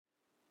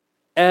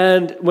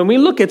And when we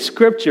look at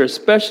Scripture,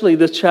 especially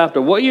this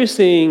chapter, what you're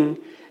seeing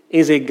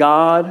is a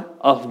God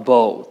of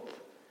both.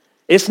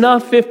 It's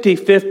not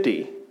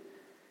 50-50.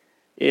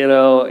 You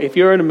know, if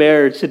you're in a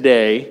marriage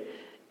today,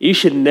 you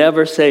should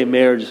never say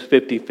marriage is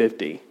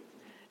 50-50.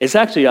 It's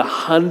actually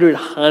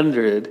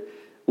 100-100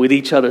 with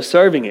each other,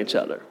 serving each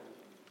other.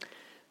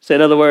 So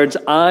in other words,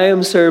 I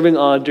am serving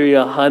Audrey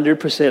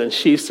 100% and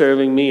she's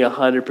serving me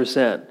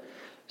 100%.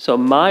 So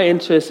my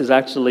interest is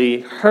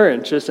actually her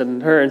interest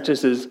and her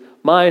interest is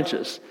my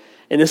interest.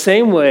 In the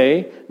same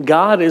way,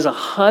 God is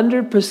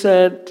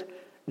 100%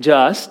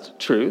 just,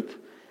 truth,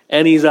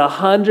 and he's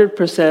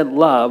 100%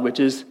 love, which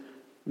is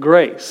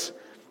grace.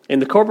 In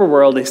the corporate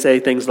world, they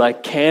say things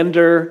like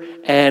candor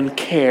and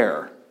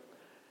care.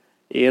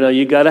 You know,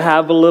 you got to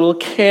have a little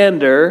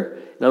candor,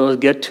 in other words,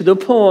 get to the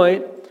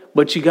point,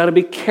 but you got to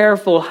be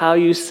careful how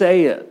you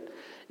say it.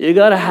 You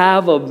got to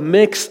have a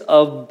mix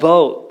of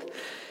both.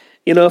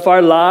 You know, if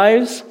our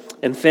lives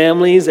and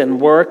families and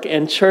work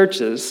and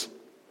churches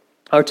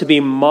are to be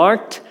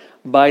marked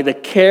by the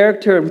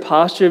character and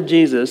posture of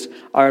Jesus,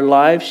 our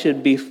lives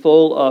should be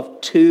full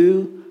of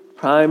two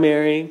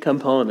primary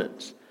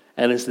components.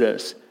 And it's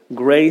this: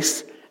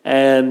 grace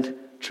and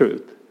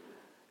truth.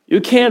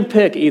 You can't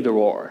pick either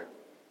or.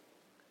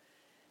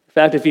 In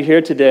fact, if you're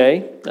here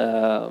today,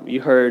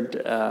 you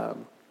heard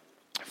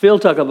Phil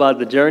talk about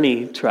the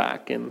journey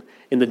track. And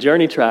in the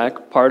journey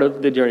track, part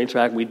of the journey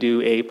track, we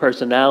do a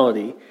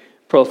personality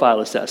profile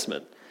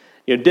assessment.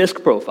 Your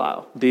DISC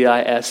profile,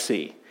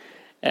 D-I-S-C.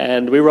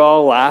 And we were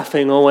all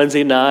laughing on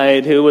Wednesday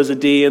night, who was a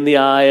D and the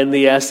I and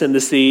the S and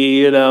the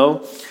C, you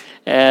know.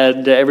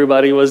 And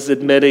everybody was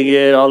admitting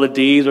it. All the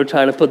Ds were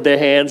trying to put their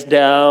hands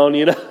down,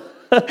 you know.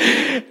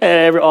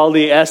 And all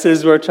the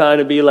S's were trying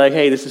to be like,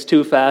 hey, this is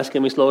too fast.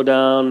 Can we slow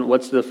down?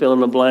 What's the fill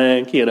in the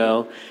blank? You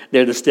know,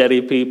 they're the steady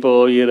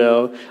people, you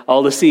know.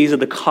 All the C's are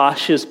the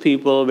cautious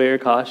people, very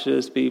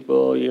cautious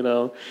people, you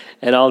know.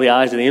 And all the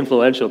I's are the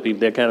influential people.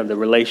 They're kind of the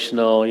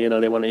relational, you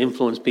know. They want to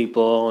influence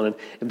people. And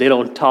if they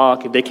don't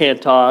talk, if they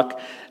can't talk,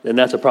 then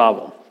that's a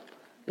problem,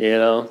 you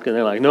know. Because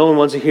they're like, no one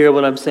wants to hear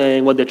what I'm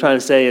saying. What they're trying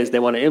to say is they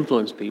want to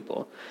influence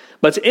people.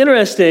 But it's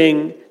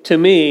interesting to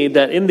me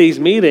that in these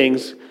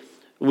meetings,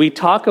 we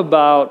talk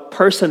about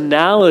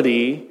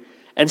personality,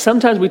 and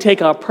sometimes we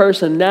take our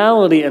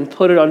personality and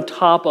put it on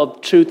top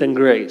of truth and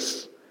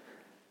grace.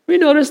 Have you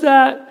noticed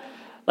that?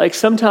 Like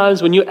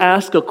sometimes when you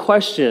ask a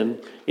question,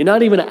 you're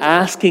not even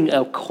asking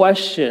a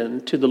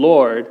question to the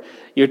Lord.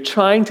 You're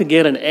trying to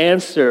get an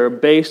answer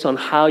based on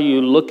how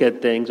you look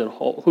at things and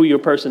who your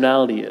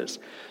personality is.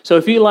 So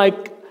if you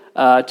like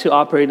to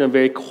operate in a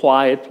very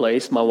quiet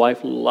place, my wife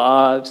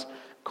loves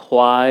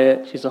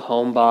quiet. She's a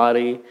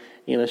homebody.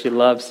 You know, she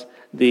loves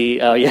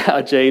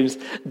James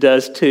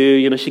does too.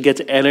 You know, she gets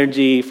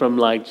energy from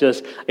like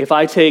just, if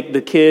I take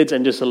the kids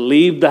and just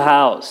leave the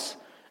house,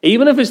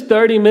 even if it's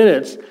 30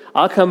 minutes,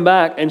 I'll come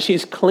back and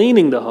she's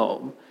cleaning the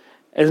home.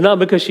 It's not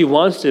because she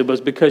wants to, but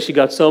it's because she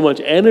got so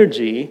much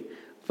energy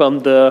from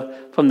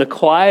the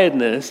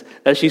quietness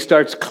that she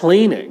starts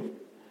cleaning.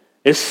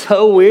 It's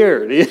so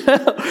weird, you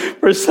know,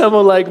 for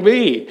someone like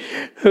me,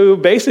 who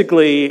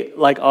basically,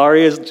 like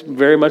Ari is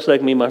very much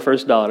like me, my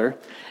first daughter.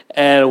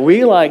 And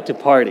we like to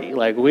party.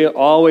 Like, we're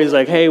always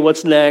like, hey,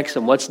 what's next?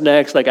 And what's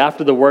next? Like,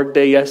 after the work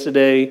day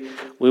yesterday,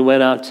 we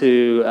went out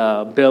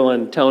to Bill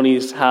and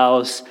Tony's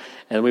house,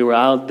 and we were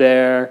out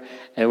there,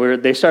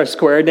 and they started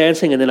square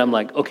dancing, and then I'm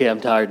like, okay,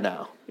 I'm tired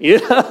now. You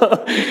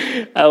know?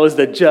 I was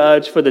the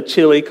judge for the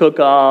chili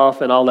cook-off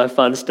and all that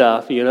fun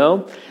stuff, you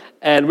know?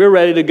 And we're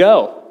ready to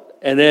go.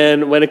 And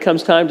then when it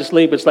comes time to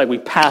sleep, it's like we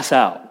pass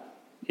out,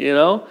 you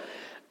know?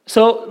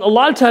 So a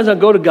lot of times I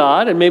go to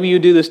God, and maybe you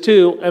do this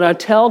too, and I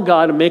tell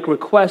God to make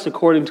requests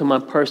according to my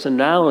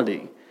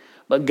personality.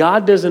 But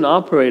God doesn't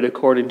operate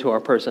according to our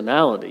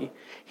personality.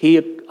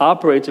 He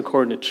operates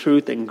according to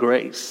truth and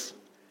grace.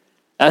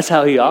 That's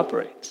how he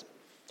operates.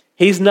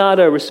 He's not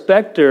a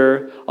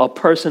respecter of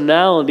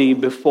personality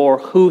before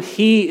who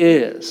he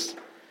is,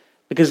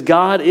 because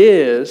God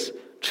is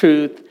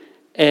truth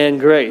and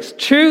grace.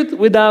 Truth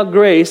without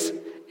grace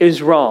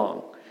is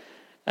wrong.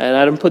 And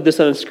I didn't put this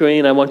on the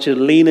screen. I want you to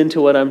lean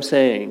into what I'm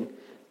saying.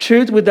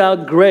 Truth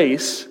without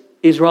grace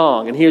is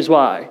wrong, and here's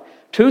why.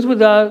 Truth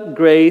without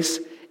grace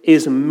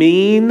is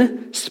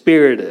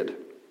mean-spirited.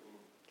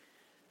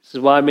 This is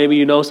why maybe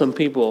you know some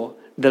people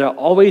that are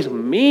always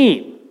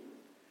mean.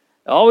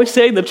 They're always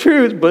saying the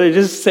truth, but they're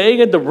just saying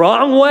it the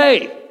wrong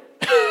way.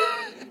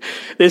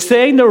 They're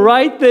saying the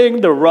right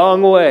thing the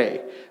wrong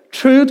way.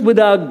 Truth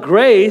without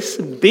grace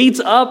beats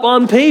up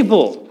on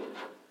people.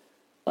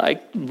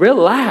 Like,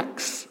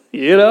 relax.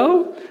 You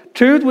know,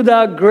 truth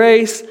without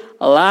grace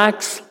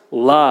lacks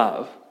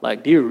love.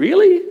 Like, do you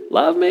really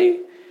love me?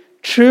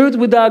 Truth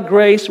without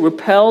grace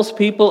repels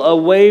people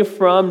away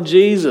from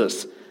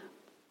Jesus,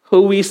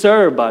 who we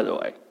serve, by the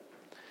way.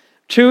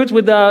 Truth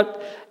without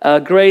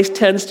grace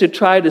tends to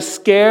try to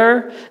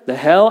scare the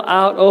hell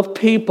out of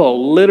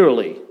people,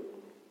 literally.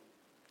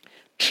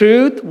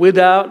 Truth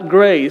without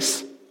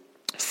grace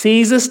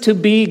ceases to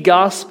be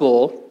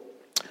gospel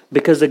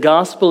because the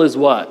gospel is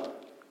what?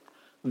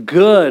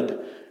 Good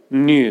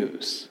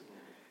news.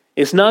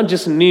 It's not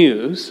just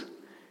news,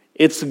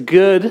 it's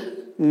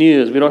good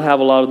news. We don't have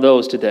a lot of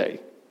those today.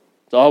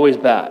 It's always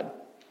bad.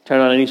 Turn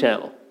on any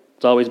channel.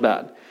 It's always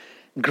bad.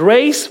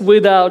 Grace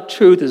without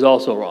truth is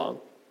also wrong.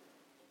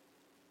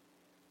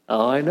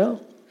 Oh, I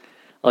know.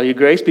 All you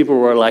grace people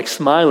were like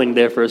smiling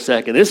there for a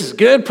second. This is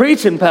good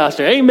preaching,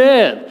 Pastor.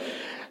 Amen.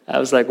 I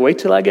was like, wait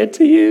till I get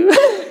to you.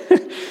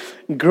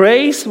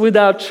 Grace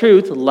without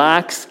truth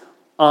lacks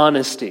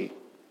honesty.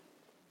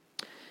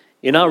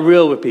 You're not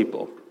real with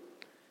people.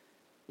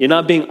 You're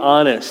not being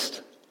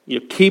honest.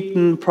 You're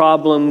keeping the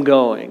problem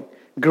going.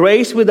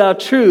 Grace without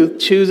truth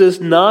chooses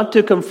not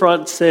to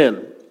confront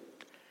sin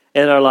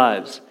in our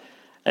lives.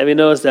 Have you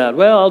noticed that?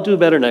 Well, I'll do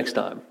better next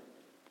time.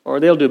 Or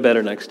they'll do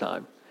better next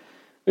time.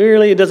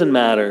 Really, it doesn't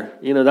matter.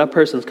 That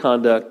person's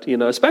conduct,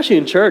 especially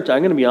in church, I'm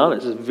going to be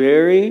honest, it's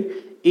very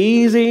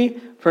easy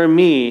for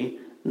me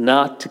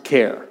not to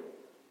care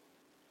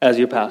as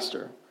your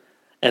pastor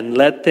and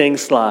let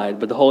things slide.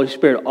 But the Holy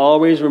Spirit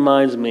always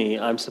reminds me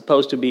I'm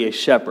supposed to be a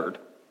shepherd.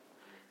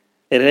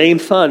 And it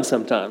ain't fun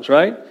sometimes,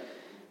 right?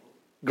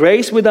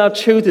 Grace without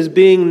truth is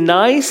being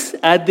nice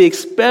at the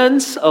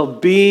expense of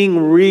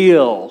being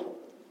real.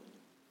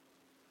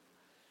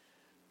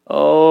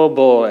 Oh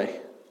boy.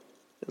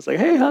 It's like,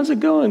 hey, how's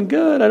it going?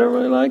 Good. I don't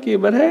really like you,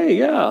 but hey,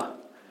 yeah.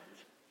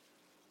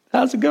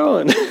 How's it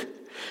going?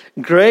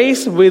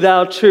 Grace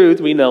without truth,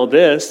 we know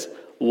this,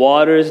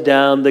 waters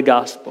down the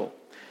gospel.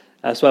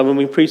 That's why when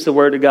we preach the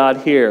word of God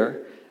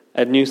here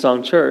at New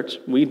Song Church,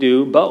 we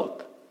do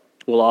both.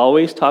 We'll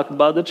always talk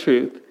about the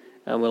truth,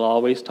 and we'll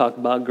always talk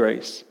about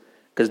grace,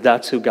 because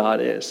that's who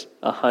God is,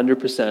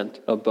 100%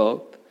 of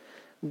both.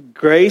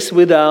 Grace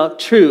without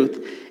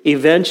truth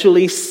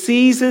eventually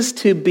ceases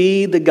to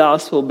be the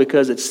gospel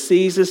because it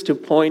ceases to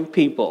point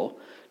people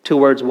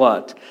towards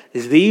what?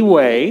 The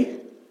way,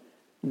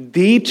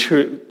 the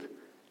truth,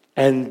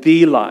 and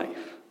the life.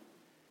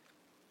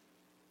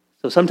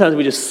 So sometimes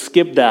we just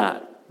skip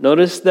that.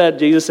 Notice that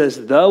Jesus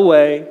says the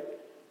way,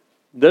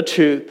 the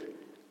truth,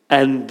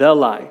 and the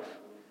life.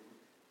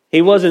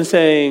 He wasn't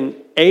saying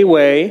a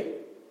way,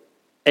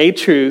 a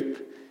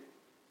truth,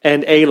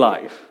 and a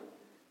life.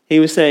 He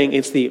was saying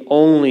it's the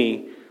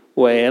only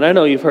way. And I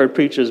know you've heard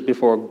preachers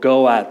before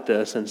go at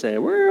this and say,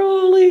 we're the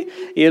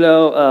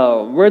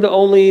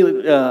only,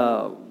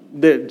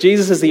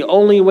 Jesus is the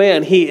only way,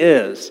 and he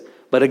is.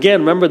 But again,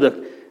 remember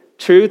the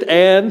truth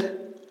and,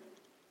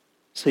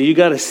 so you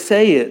got to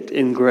say it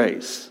in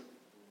grace.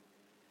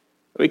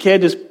 We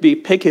can't just be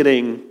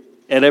picketing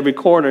at every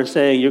corner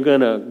saying you're going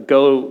to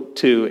go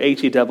to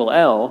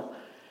HELL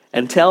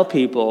and tell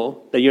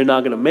people that you're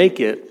not going to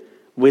make it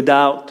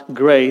without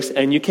grace.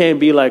 And you can't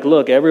be like,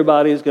 look,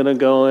 everybody's going to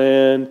go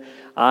in.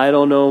 I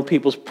don't know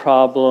people's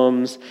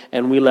problems.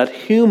 And we let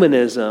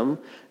humanism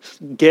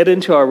get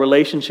into our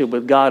relationship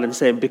with God and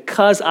say,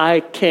 because I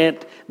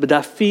can't, but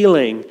that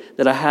feeling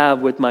that I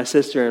have with my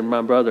sister and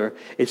my brother,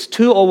 it's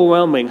too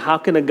overwhelming. How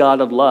can a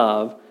God of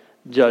love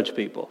judge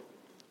people?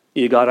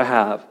 You got to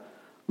have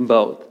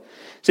both.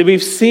 See,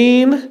 we've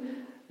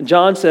seen,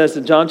 John says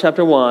in John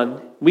chapter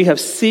 1, we have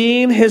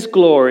seen his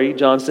glory,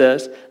 John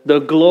says, the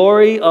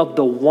glory of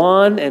the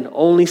one and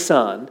only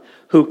Son,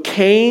 who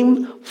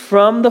came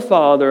from the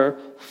Father,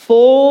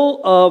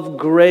 full of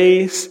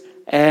grace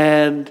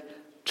and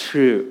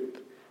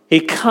truth. He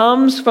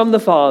comes from the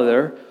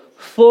Father,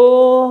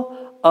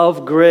 full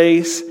of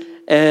grace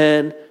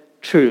and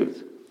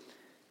truth.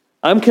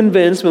 I'm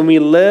convinced when we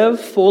live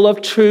full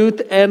of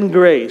truth and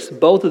grace,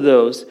 both of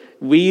those,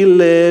 we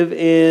live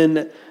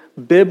in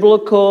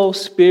biblical,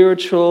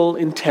 spiritual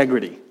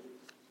integrity.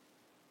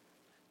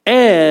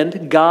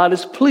 And God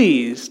is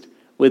pleased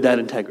with that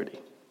integrity.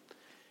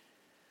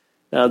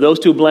 Now, those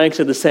two blanks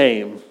are the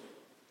same.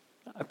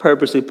 I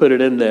purposely put it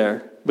in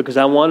there because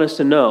I want us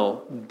to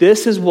know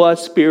this is what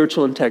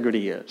spiritual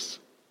integrity is.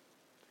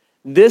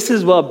 This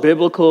is what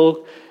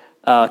biblical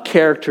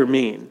character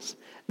means.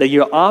 That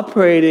you're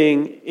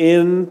operating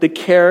in the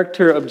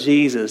character of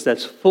Jesus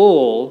that's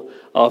full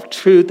of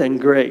truth and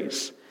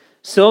grace.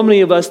 So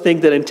many of us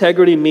think that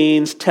integrity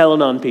means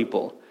telling on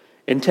people.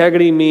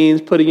 Integrity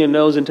means putting your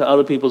nose into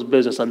other people's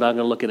business. I'm not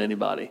going to look at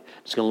anybody.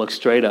 I'm just going to look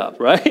straight up,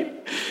 right?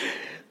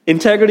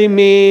 Integrity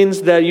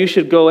means that you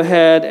should go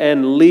ahead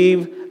and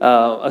leave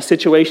a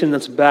situation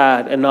that's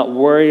bad and not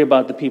worry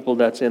about the people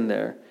that's in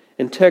there.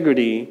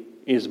 Integrity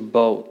is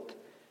both.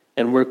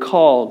 And we're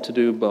called to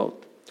do both.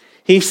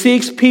 He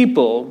seeks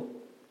people,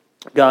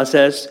 God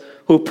says,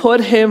 who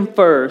put him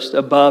first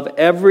above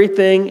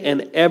everything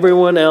and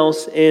everyone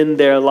else in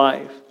their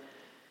life.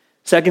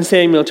 2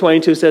 Samuel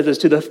 22 says this,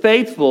 to the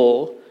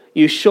faithful,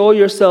 you show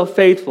yourself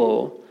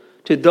faithful.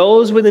 To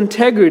those with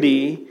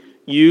integrity,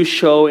 you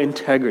show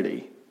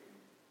integrity.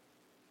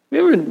 Have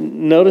you ever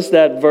noticed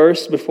that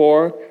verse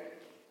before?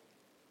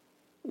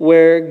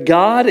 Where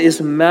God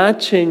is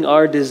matching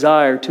our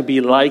desire to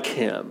be like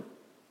him.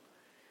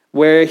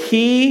 Where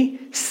he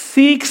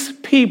seeks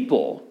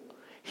people.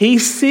 He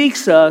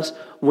seeks us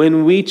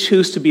when we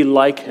choose to be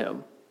like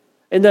him.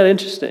 Isn't that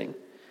interesting?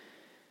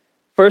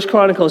 1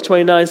 Chronicles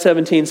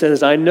 29:17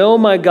 says, I know,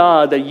 my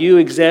God, that you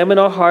examine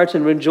our hearts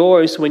and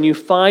rejoice when you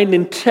find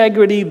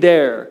integrity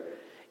there.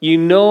 You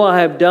know I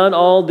have done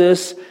all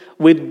this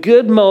with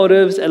good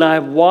motives, and I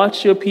have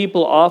watched your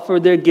people offer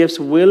their gifts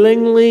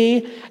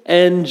willingly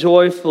and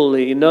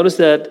joyfully. Notice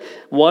that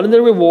one of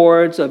the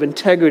rewards of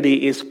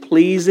integrity is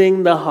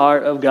pleasing the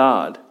heart of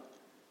God.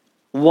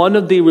 One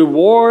of the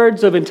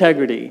rewards of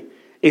integrity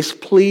is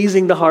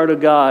pleasing the heart of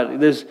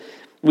God.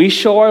 We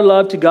show our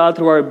love to God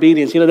through our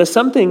obedience. There's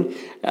something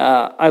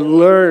I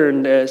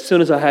learned as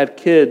soon as I had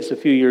kids a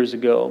few years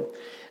ago.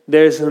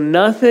 There's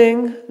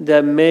nothing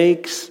that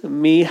makes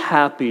me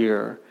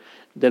happier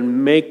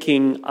than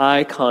making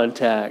eye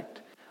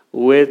contact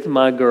with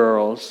my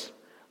girls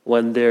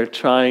when they're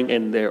trying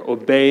and they're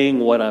obeying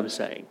what I'm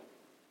saying.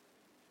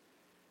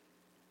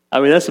 I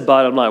mean, that's the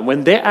bottom line.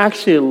 When they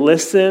actually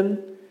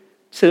listen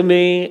to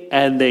me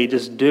and they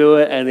just do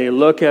it and they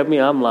look at me,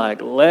 I'm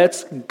like,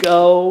 let's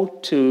go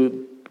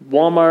to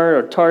Walmart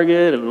or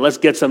Target and let's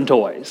get some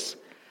toys.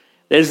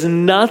 There's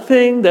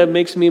nothing that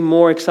makes me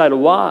more excited.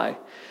 Why?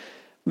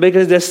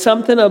 Because there's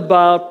something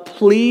about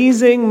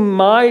pleasing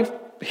my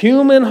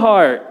human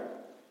heart,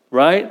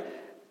 right,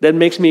 that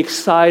makes me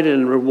excited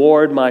and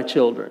reward my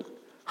children.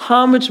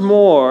 How much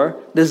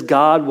more does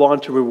God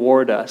want to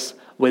reward us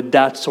with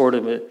that sort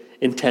of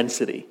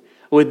intensity,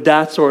 with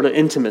that sort of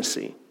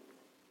intimacy?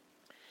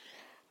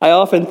 I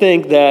often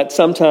think that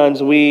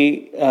sometimes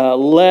we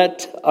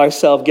let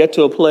ourselves get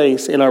to a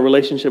place in our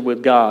relationship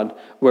with God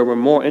where we're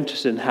more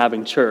interested in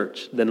having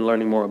church than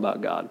learning more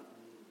about God.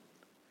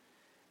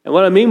 And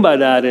what I mean by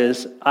that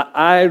is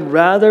I'd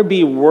rather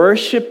be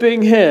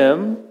worshiping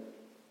Him,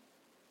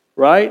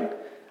 right?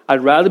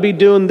 I'd rather be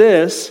doing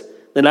this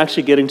than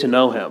actually getting to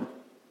know Him.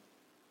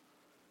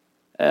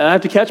 And I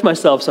have to catch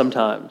myself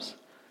sometimes.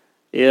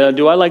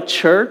 Do I like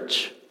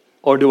church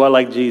or do I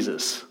like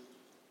Jesus?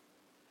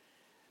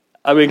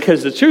 I mean,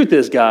 because the truth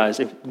is,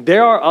 guys, if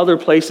there are other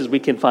places we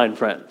can find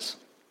friends.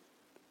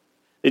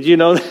 Did you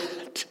know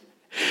that?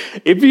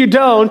 If you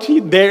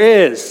don't,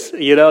 there is.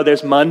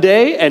 There's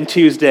Monday and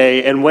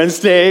Tuesday and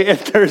Wednesday and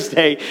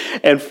Thursday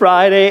and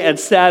Friday and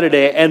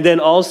Saturday and then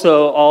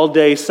also all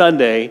day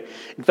Sunday.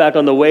 In fact,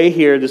 on the way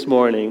here this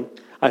morning,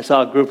 I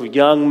saw a group of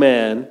young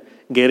men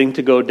getting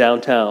to go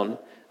downtown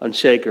on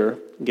Shaker,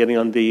 getting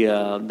on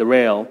the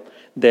rail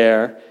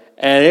there.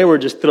 And they were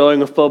just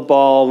throwing a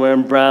football,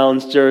 wearing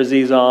Browns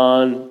jerseys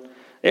on.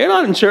 They're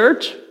not in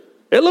church.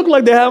 It looked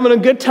like they're having a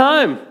good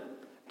time.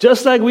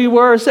 Just like we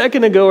were a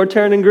second ago or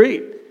turn and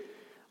greet.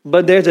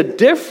 But there's a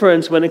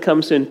difference when it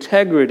comes to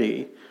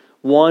integrity,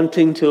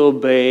 wanting to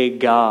obey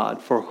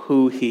God for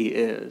who He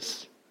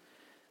is.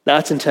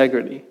 That's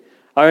integrity.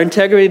 Our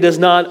integrity does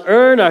not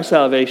earn our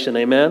salvation,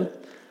 amen?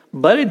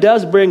 But it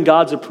does bring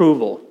God's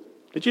approval.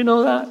 Did you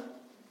know that?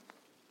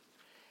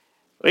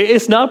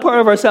 It's not part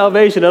of our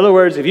salvation. In other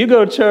words, if you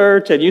go to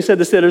church and you said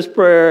the sinner's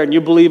prayer and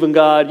you believe in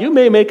God, you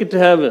may make it to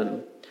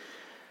heaven.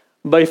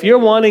 But if you're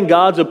wanting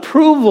God's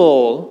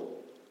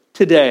approval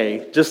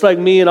today, just like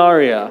me and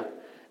Aria,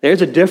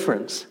 there's a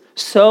difference.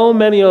 So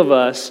many of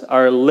us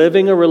are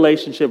living a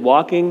relationship,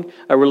 walking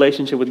a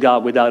relationship with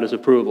God without His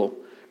approval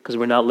because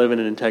we're not living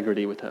in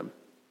integrity with Him.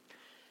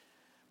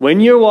 When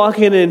you're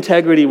walking in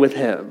integrity with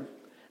Him,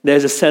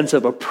 there's a sense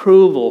of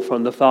approval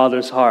from the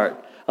Father's heart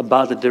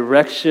about the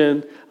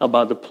direction,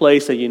 about the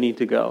place that you need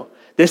to go.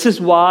 This is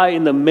why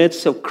in the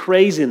midst of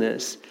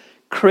craziness,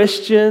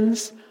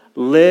 Christians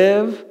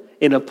live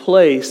in a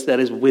place that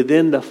is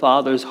within the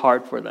Father's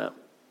heart for them.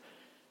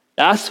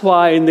 That's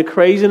why in the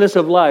craziness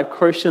of life,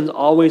 Christians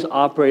always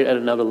operate at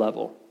another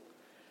level.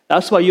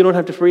 That's why you don't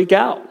have to freak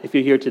out if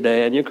you're here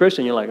today and you're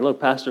Christian. You're like,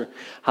 look, Pastor,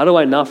 how do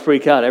I not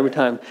freak out every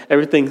time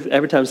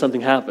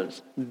something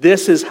happens?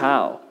 This is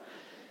how.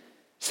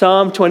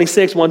 Psalm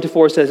 26,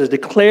 1-4 says,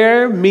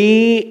 declare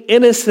me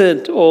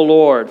innocent, O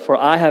Lord, for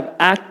I have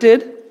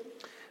acted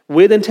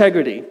with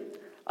integrity.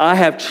 I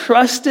have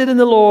trusted in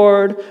the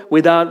Lord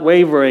without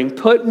wavering.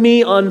 Put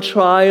me on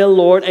trial,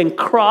 Lord, and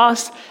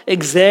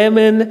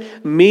cross-examine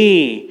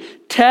me.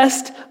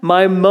 Test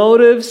my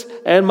motives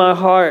and my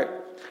heart.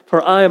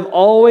 For I am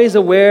always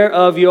aware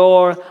of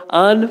your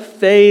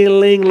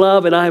unfailing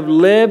love, and I have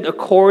lived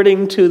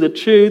according to the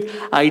truth.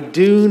 I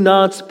do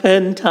not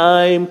spend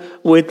time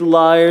with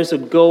liars or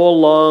go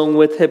along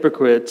with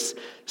hypocrites.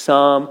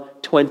 Psalm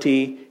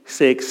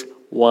 26,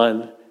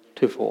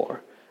 1-4.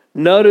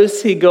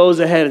 Notice he goes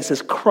ahead and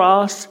says,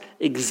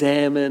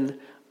 cross-examine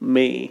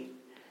me.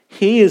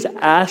 He is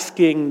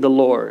asking the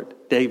Lord,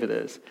 David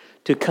is,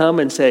 to come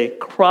and say,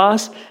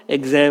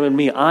 cross-examine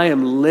me. I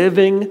am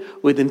living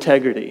with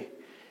integrity.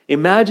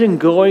 Imagine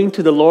going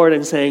to the Lord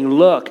and saying,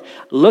 look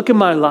at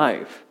my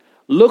life.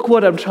 Look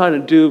what I'm trying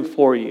to do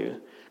for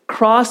you.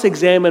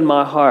 Cross-examine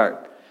my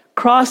heart.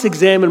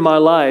 Cross-examine my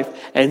life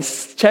and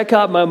check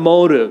out my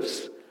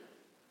motives.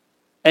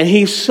 And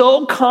he's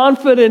so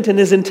confident in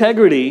his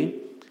integrity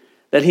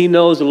that he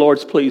knows the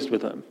Lord's pleased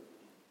with him.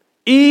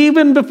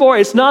 Even before,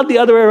 it's not the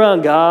other way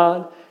around.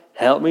 God,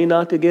 help me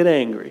not to get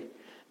angry.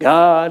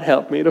 God,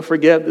 help me to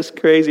forgive this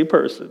crazy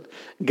person.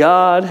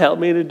 God, help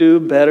me to do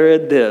better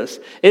at this.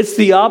 It's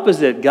the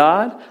opposite.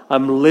 God,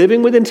 I'm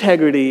living with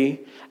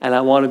integrity, and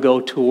I want to go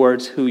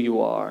towards who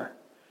you are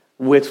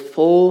with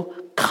full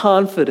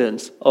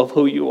confidence of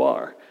who you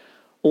are.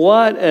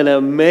 What an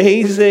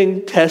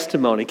amazing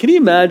testimony. Can you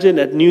imagine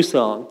at New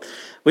Song?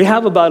 We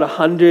have about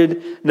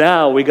 100,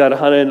 now we got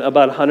 100,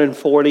 about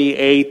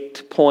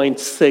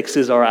 148.6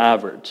 is our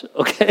average,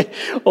 okay,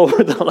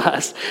 over the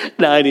last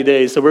 90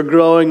 days. So we're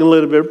growing a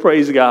little bit,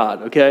 praise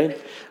God, okay?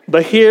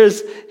 But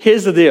here's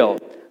the deal.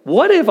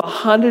 What if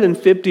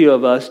 150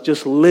 of us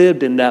just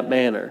lived in that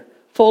manner,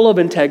 full of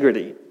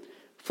integrity,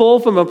 full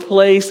from a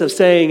place of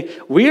saying,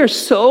 we are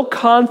so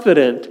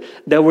confident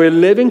that we're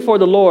living for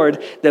the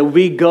Lord that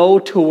we go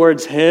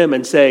towards Him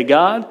and say,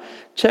 God,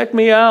 check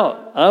me out.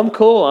 I'm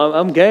cool.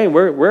 I'm game.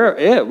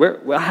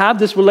 We have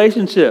this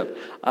relationship.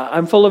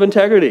 I'm full of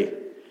integrity.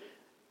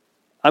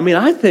 I mean,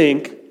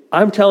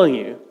 I'm telling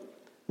you,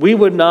 we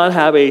would not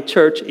have a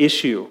church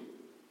issue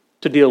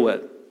to deal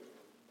with.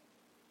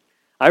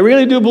 I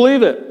really do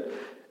believe it.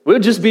 We'll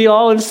just be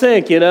all in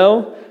sync, you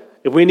know.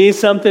 If we need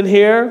something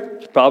here,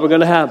 it's probably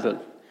going to happen.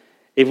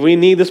 If we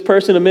need this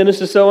person to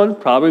minister to someone,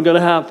 probably going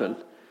to happen.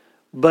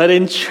 But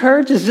in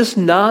church, it's just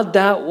not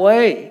that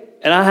way.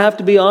 And I have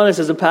to be honest,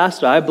 as a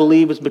pastor, I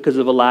believe it's because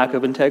of a lack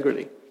of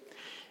integrity.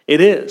 It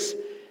is.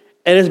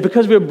 And it's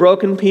because we're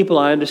broken people,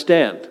 I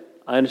understand.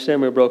 I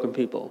understand we're broken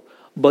people.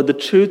 But the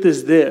truth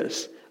is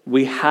this,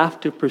 we have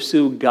to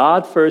pursue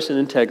God first in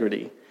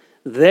integrity.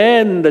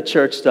 Then the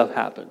church stuff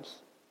happens.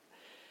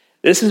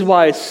 This is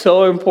why it's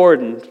so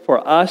important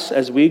for us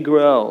as we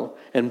grow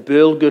and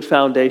build good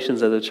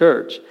foundations as a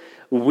church.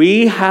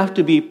 We have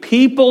to be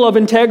people of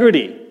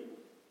integrity.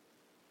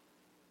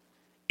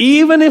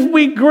 Even if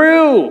we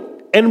grew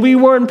and we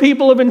weren't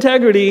people of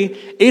integrity,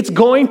 it's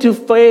going to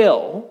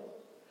fail.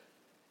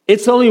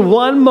 It's only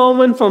one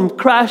moment from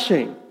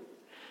crashing.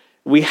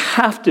 We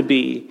have to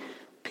be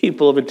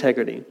people of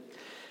integrity.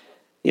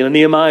 You know,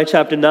 Nehemiah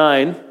chapter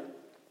 9,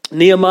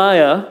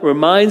 Nehemiah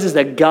reminds us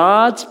that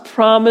God's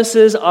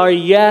promises are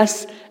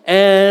yes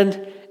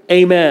and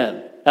amen.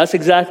 That's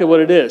exactly what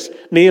it is.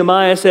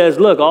 Nehemiah says,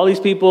 look, all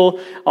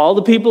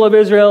the people of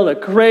Israel are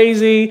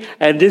crazy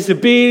and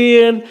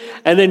disobedient,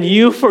 and then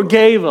you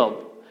forgave them,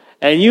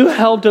 and you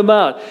helped them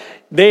out.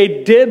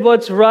 They did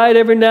what's right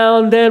every now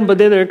and then, but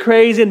then they're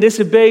crazy and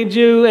disobeyed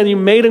you, and you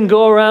made them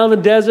go around the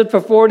desert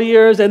for 40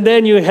 years, and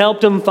then you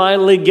helped them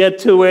finally get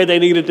to where they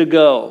needed to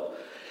go.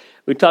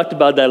 We talked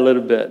about that a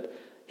little bit.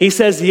 He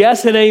says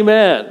yes and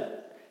amen.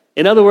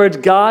 In other words,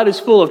 God is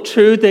full of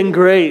truth and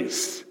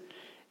grace.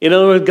 In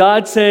other words,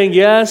 God's saying,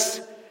 yes,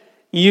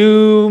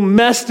 you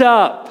messed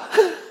up.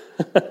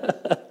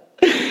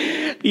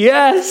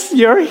 Yes,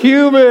 you're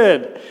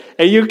human.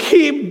 And you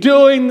keep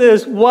doing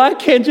this. Why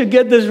can't you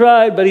get this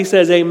right? But He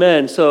says,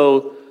 amen,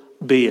 so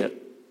be it.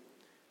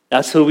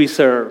 That's who we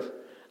serve.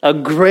 A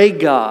great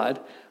God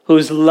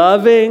who's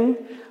loving,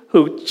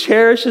 who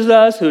cherishes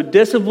us, who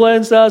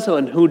disciplines us,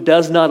 and who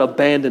does not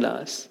abandon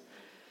us.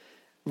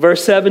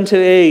 Verse 7 to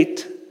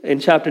 8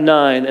 in chapter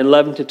 9 and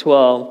 11 to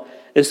 12.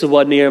 This is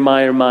what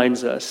Nehemiah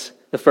reminds us.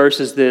 The first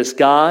is this: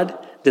 God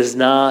does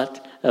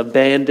not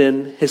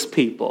abandon His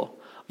people.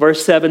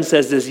 Verse 7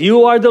 says this: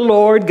 you are the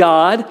Lord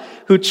God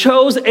who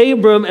chose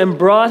Abram and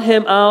brought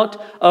him out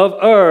of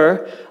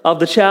Ur of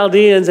the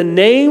Chaldeans and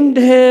named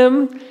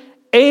him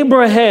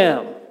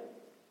Abraham.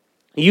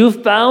 You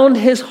found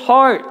his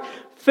heart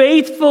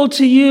faithful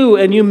to you,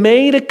 and you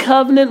made a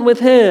covenant with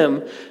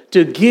him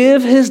to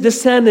give his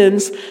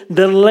descendants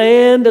the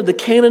land of the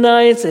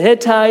Canaanites, the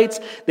Hittites,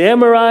 the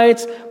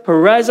Amorites,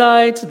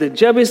 Perizzites, the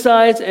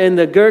Jebusites, and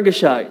the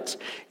Girgashites.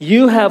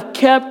 You have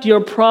kept your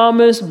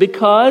promise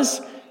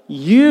because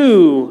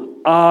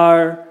you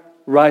are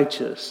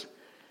righteous.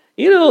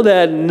 You know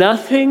that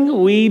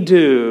nothing we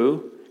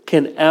do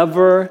can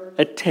ever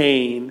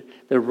attain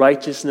the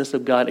righteousness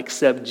of God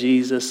except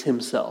Jesus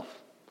Himself.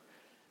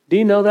 Do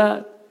you know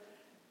that?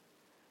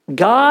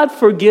 God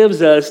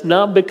forgives us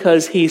not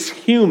because He's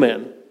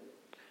human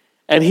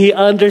and He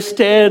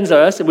understands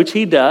us, which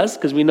He does,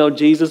 because we know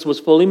Jesus was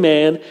fully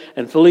man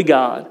and fully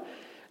God.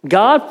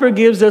 God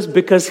forgives us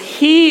because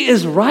He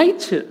is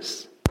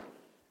righteous.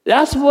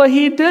 That's what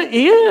He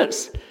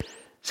is.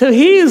 So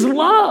He is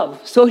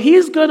love. So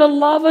He's going to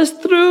love us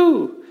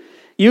through.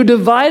 You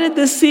divided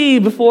the sea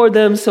before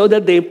them so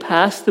that they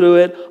passed through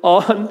it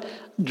on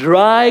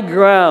dry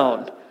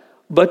ground.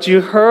 But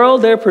you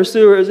hurled their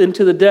pursuers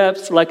into the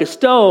depths like a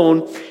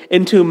stone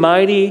into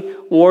mighty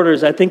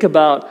waters. I think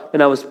about,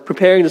 when I was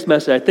preparing this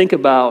message, I think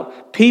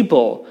about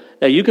people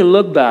that you can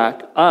look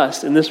back,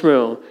 us in this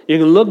room, you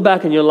can look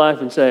back in your life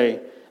and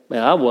say,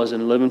 man, I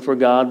wasn't living for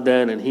God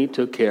then, and He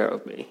took care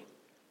of me.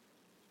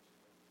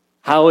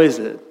 How is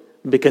it?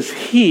 Because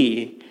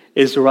He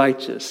is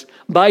righteous.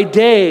 By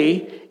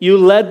day, you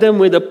led them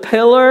with a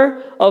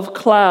pillar of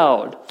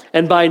cloud,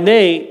 and by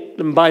night,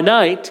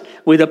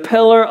 with a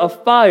pillar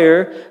of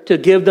fire to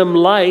give them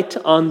light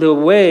on the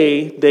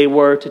way they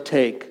were to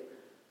take.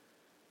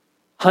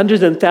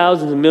 Hundreds and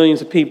thousands and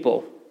millions of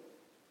people.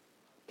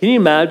 Can you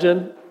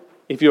imagine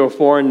if you're a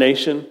foreign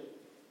nation,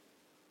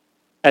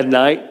 at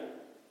night,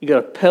 you got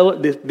a pillar.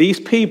 These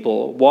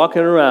people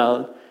walking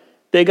around,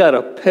 they got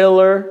a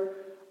pillar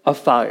of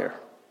fire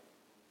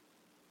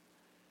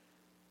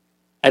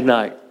at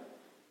night.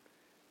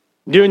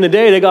 During the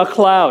day, they got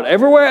cloud.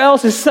 Everywhere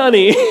else is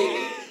sunny,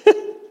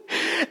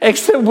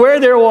 except where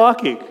they're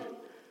walking.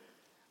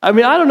 I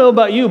mean, I don't know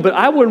about you, but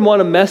I wouldn't want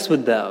to mess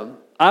with them.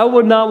 I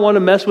would not want to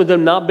mess with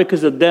them, not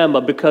because of them,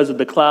 but because of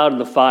the cloud and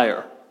the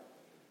fire.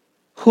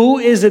 Who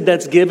is it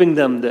that's giving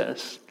them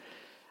this?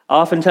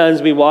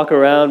 Oftentimes we walk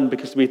around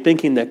because we're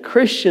thinking that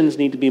Christians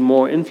need to be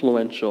more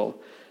influential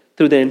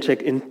through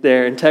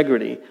their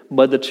integrity.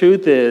 But the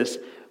truth is,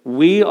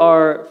 we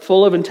are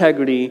full of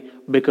integrity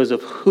because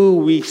of who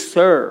we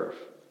serve.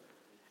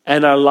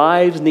 And our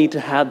lives need to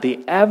have the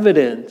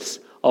evidence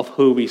of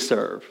who we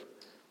serve.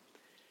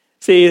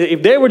 See,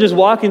 if they were just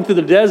walking through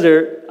the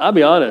desert, I'll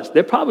be honest,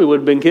 they probably would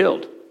have been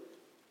killed,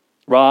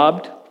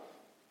 robbed.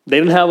 They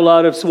didn't have a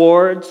lot of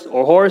swords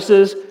or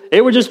horses.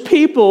 They were just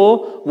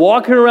people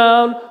walking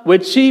around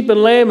with sheep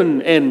and lamb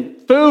and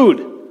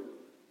food.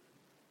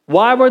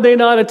 Why were they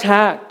not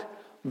attacked?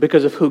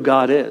 Because of who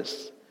God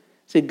is.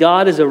 See,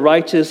 God is a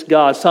righteous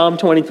God. Psalm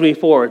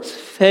 23:4, it's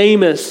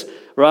famous,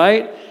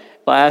 right?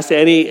 If I ask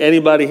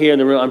anybody here in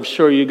the room, I'm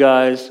sure you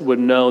guys would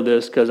know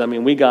this because, I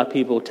mean, we got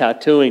people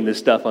tattooing this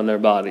stuff on their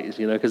bodies,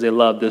 because they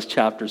love this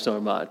chapter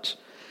so much.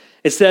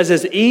 It says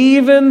this,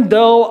 even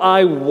though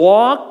I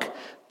walk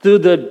through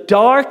the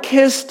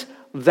darkest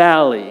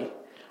valley,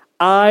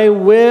 I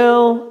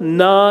will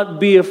not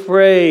be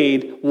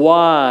afraid.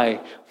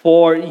 Why?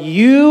 For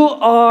you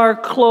are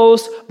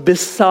close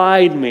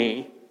beside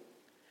me.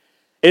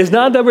 It's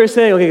not that we're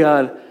saying, okay,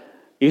 God,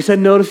 you said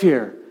no to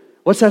fear.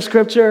 What's that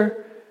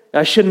scripture?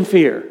 I shouldn't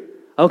fear.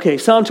 Okay,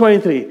 Psalm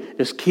 23.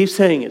 Just keep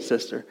saying it,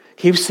 sister.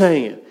 Keep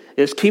saying it.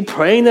 Just keep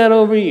praying that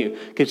over you.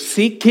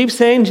 Keep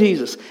saying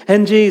Jesus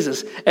and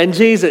Jesus and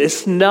Jesus.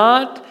 It's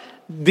not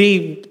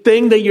the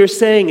thing that you're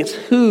saying. It's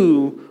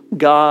who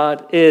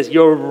God is.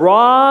 Your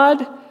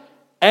rod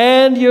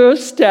and your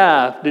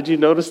staff. Did you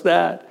notice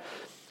that?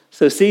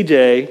 So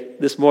CJ,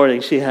 this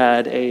morning, she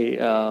had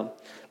a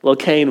little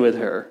cane with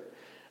her.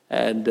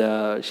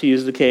 And she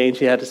used the cane.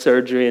 She had the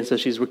surgery, and so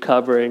she's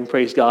recovering.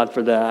 Praise God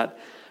for that.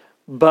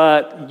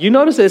 But you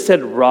notice it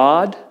said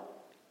rod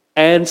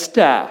and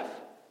staff.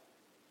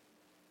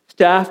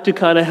 Staff to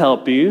kind of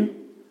help you,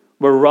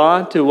 but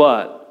rod to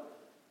what?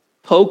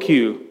 Poke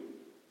you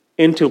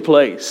into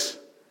place.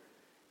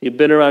 You've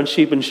been around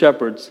sheep and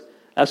shepherds.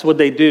 That's what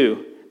they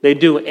do. They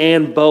do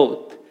and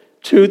both.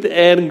 Truth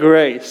and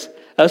grace.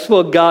 That's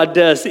what God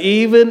does.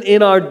 Even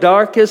in our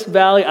darkest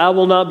valley, I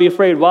will not be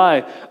afraid.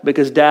 Why?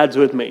 Because Dad's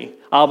with me.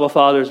 Abba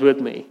Father's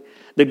with me.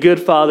 The good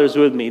Father's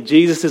with me.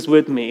 Jesus is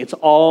with me. It's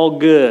all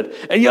good.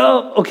 And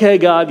okay,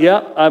 God,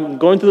 I'm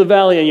going through the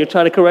valley and you're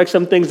trying to correct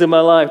some things in my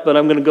life, but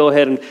I'm going to go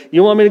ahead and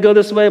you want me to go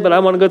this way, but I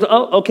want to go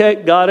okay,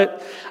 got it.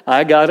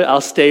 I got it.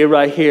 I'll stay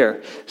right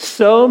here.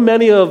 So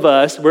many of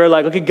us, we're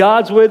like, okay,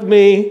 God's with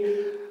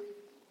me.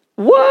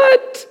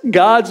 What?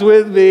 God's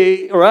with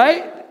me,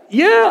 right?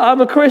 Yeah,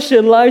 I'm a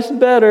Christian. Life's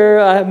better.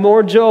 I have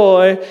more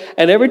joy.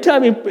 And every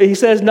time he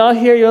says, not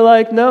here, you're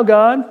like, no,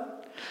 God,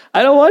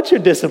 I don't want your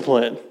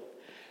discipline.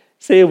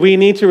 See, we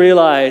need to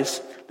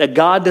realize that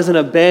God doesn't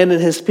abandon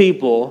his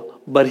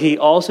people, but he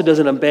also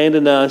doesn't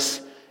abandon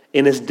us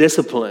in his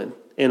discipline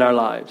in our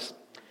lives.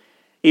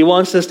 He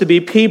wants us to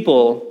be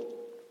people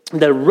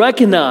that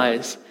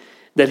recognize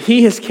that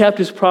he has kept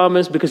his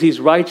promise because he's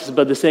righteous,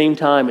 but at the same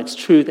time, it's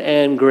truth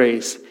and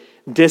grace,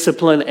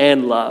 discipline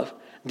and love,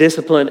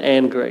 discipline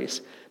and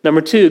grace.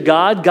 Number 2,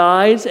 God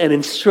guides and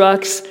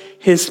instructs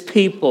his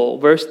people.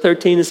 Verse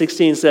 13 and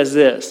 16 says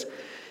this,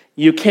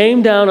 you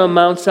came down on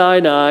Mount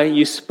Sinai,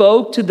 you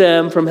spoke to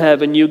them from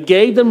heaven, you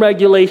gave them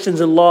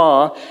regulations and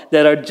law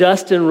that are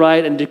just and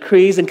right and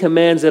decrees and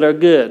commands that are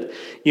good.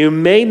 You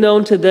made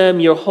known to them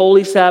your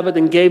holy Sabbath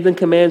and gave them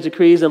commands,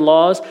 decrees, and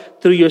laws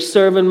through your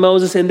servant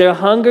Moses. In their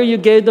hunger you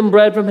gave them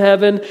bread from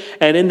heaven,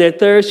 and in their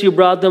thirst you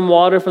brought them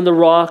water from the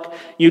rock.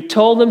 You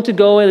told them to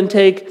go in and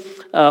take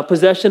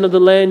possession of the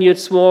land you had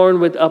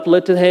sworn with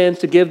uplifted hands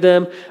to give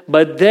them.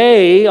 But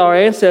they, our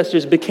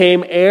ancestors,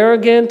 became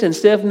arrogant and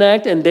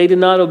stiff-necked, and they did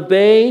not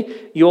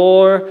obey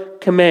your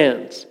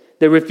commands.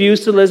 They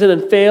refused to listen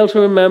and failed to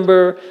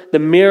remember the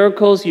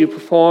miracles you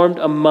performed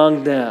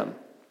among them.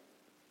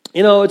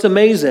 It's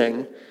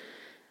amazing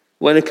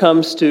when it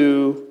comes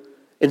to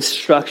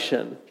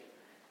instruction.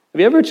 Have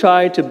you ever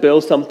tried to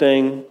build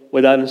something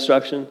without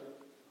instruction?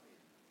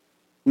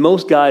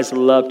 Most guys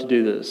love to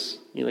do this.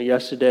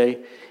 Yesterday,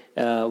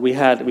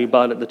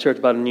 the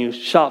church bought a new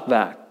shop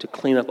vac to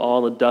clean up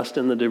all the dust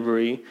and the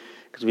debris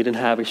because we didn't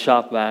have a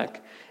shop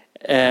vac.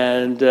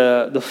 And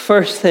the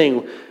first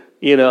thing,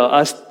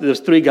 there's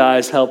 3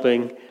 guys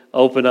helping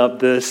open up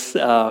this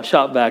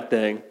shop vac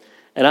thing.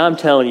 And I'm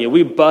telling you,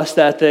 we bust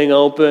that thing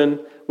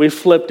open. We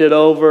flipped it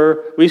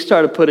over. We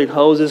started putting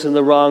hoses in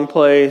the wrong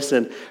place.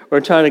 And we're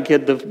trying to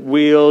get the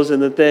wheels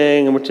and the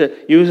thing. And we're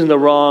using the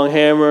wrong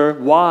hammer.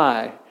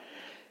 Why?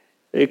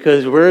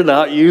 Because we're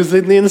not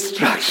using the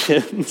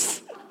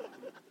instructions.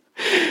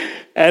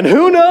 And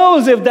who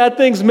knows if that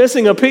thing's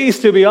missing a piece,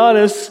 to be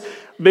honest,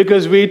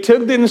 because we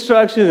took the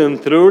instructions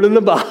and threw it in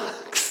the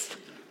box.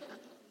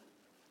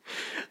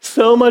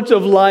 So much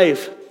of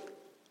life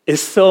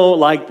is so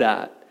like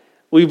that.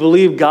 We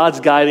believe God's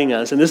guiding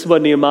us. And this is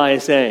what Nehemiah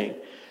is saying.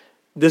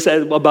 This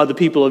about the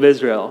people of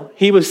Israel.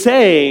 He was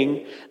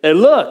saying that,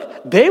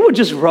 look, they were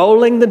just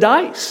rolling the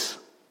dice.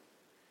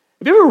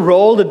 Have you ever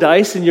rolled the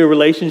dice in your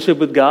relationship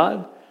with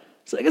God?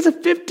 It's like, it's a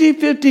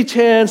 50-50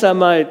 chance I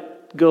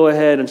might go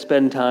ahead and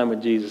spend time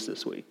with Jesus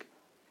this week.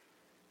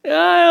 I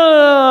don't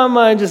know, I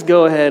might just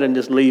go ahead and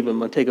just leave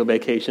him and take a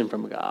vacation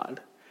from God.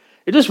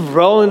 You're just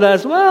rolling the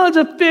dice. Well, it's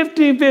a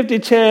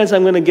 50-50 chance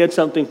I'm going to get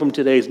something from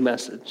today's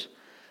message.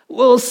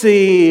 We'll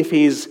see if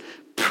he's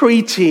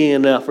preachy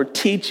enough or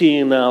teachy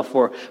enough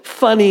or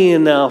funny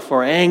enough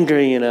or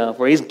angry enough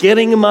or he's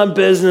getting in my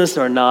business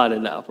or not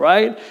enough,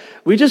 right?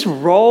 We just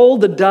roll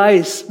the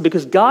dice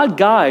because God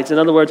guides. In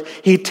other words,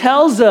 he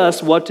tells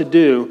us what to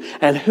do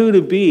and who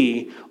to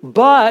be,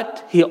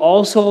 but he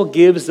also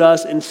gives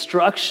us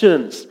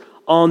instructions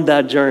on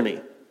that journey.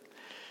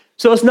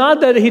 So it's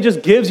not that he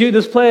just gives you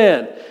this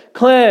plan.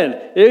 Glenn,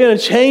 you're going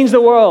to change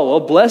the world. Well,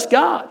 bless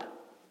God.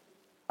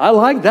 I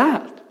like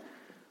that.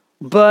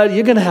 But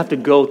you're going to have to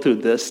go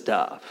through this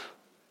stuff.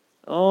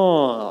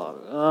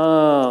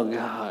 Oh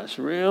gosh,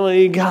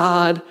 really,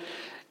 God?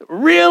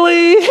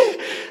 Really?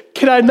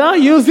 Can I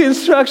not use the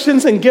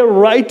instructions and get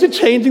right to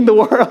changing the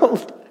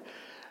world?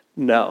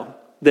 No,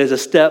 there's a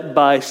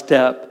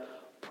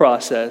step-by-step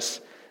process.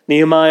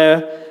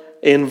 Nehemiah,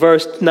 in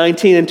verse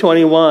 19 and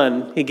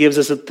 21, he gives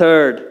us a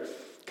third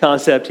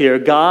concept here.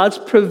 God's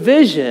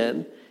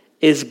provision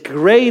is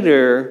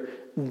greater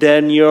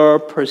than your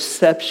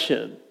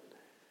perception.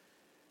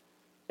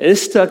 It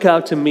stuck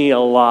out to me a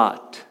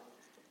lot.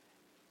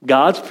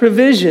 God's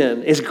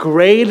provision is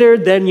greater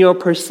than your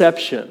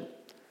perception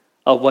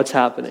of what's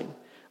happening.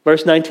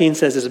 Verse 19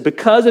 says this,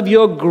 because of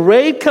your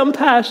great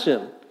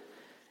compassion,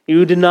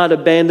 you did not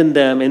abandon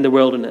them in the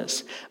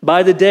wilderness.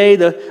 By day,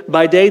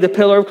 the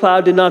pillar of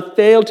cloud did not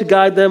fail to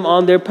guide them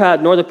on their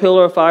path, nor the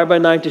pillar of fire by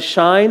night to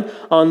shine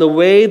on the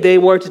way they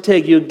were to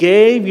take. You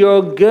gave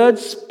your good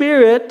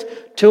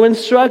spirit to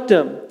instruct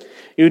them.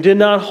 You did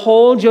not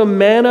hold your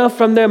manna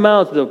from their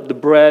mouth. The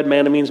bread,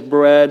 manna means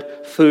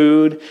bread,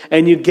 food.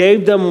 And you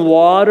gave them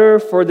water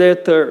for their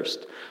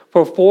thirst.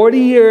 For 40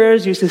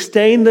 years you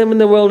sustained them in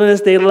the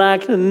wilderness. They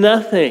lacked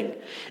nothing.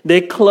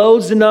 Their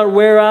clothes did not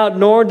wear out,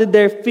 nor did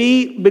their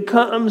feet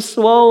become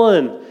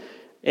swollen.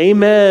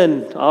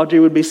 Amen. Audrey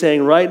would be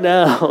saying right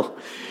now.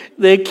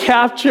 They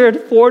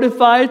captured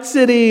fortified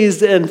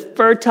cities and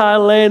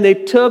fertile land. They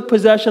took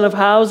possession of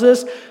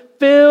houses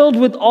filled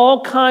with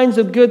all kinds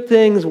of good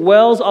things,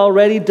 wells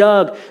already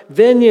dug,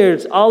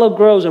 vineyards, olive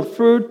groves, and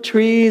fruit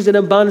trees in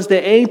abundance.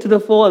 They ate to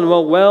the full and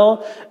were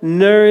well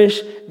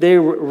nourished. They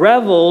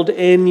reveled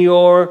in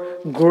your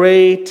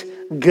great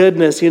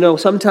goodness. You know,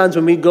 sometimes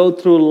when we go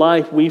through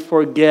life, we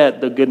forget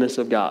the goodness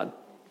of God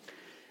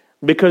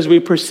because we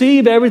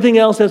perceive everything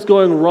else that's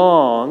going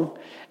wrong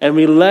and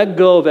we let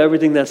go of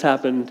everything that's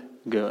happened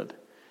good.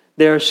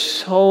 There are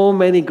so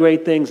many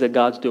great things that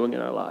God's doing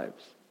in our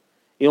lives.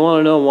 You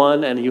want to know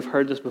one, and you've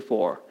heard this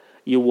before.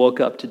 You woke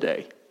up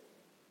today.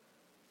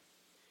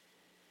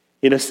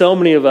 You know, so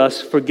many of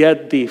us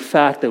forget the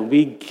fact that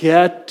we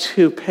get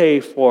to pay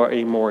for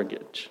a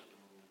mortgage.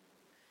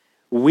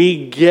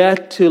 We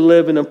get to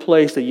live in a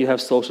place that you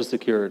have Social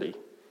Security.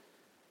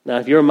 Now,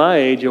 if you're my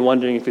age, you're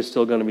wondering if you're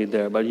still going to be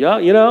there. But,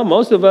 you know,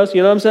 most of us,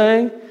 you know what I'm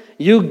saying?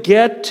 You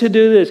get to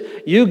do this.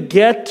 You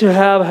get to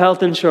have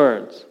health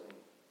insurance.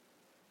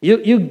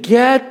 You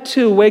get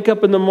to wake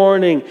up in the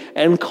morning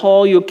and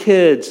call your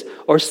kids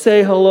or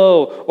say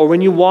hello, or when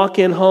you walk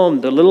in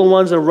home, the little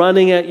ones are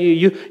running at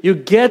you. You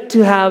get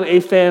to have a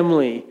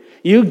family.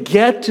 You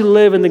get to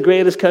live in the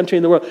greatest country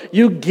in the world.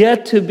 You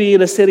get to be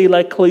in a city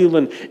like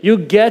Cleveland. You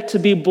get to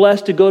be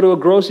blessed to go to a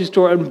grocery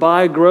store and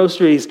buy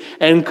groceries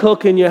and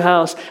cook in your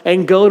house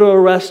and go to a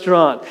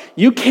restaurant.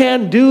 You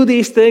can't do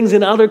these things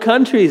in other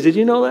countries. Did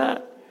you know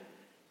that?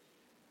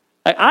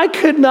 I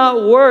could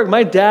not work.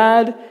 My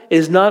dad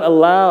is not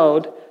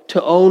allowed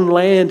to own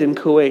land in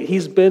Kuwait.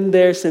 He's been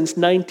there since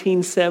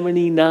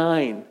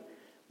 1979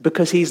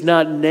 because he's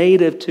not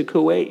native to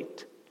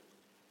Kuwait.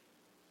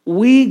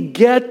 We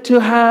get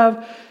to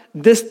have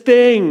this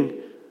thing,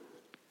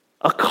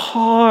 a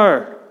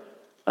car,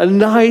 a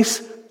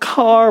nice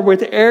car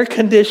with air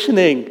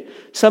conditioning,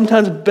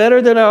 sometimes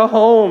better than our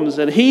homes,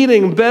 and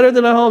heating better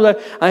than our homes.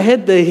 I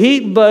hit the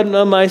heat button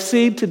on my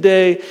seat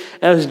today,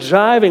 and I was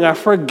driving. I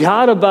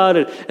forgot about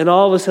it, and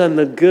all of a sudden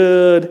the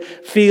good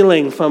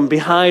feeling from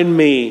behind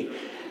me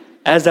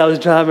as I was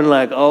driving,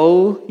 like,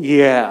 oh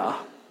yeah,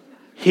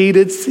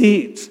 heated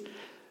seats.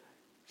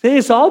 See,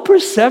 it's all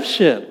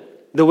perception,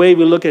 the way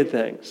we look at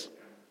things.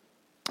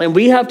 And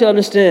we have to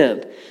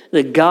understand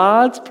that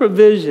God's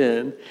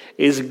provision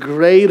is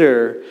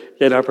greater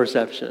than our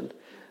perception.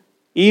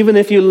 Even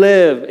if you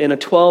live in a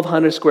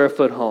 1,200 square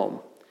foot home,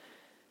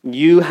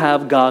 you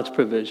have God's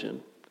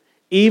provision.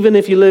 Even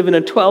if you live in a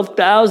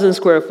 12,000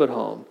 square foot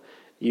home,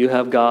 you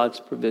have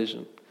God's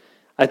provision.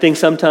 I think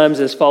sometimes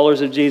as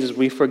followers of Jesus,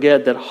 we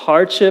forget that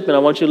hardship, and I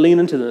want you to lean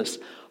into this,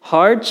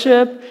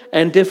 hardship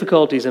and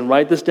difficulties, and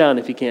write this down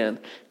if you can,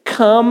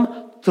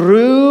 come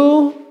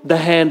through the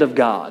hand of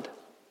God.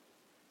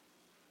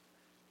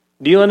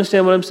 Do you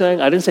understand what I'm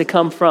saying? I didn't say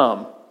come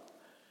from.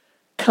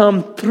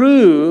 Come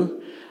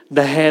through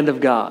the hand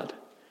of God.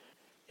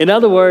 In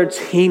other words,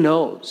 He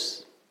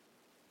knows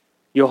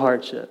your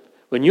hardship.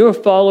 When you're a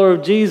follower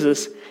of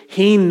Jesus,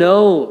 He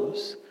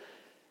knows.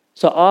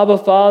 So, Abba,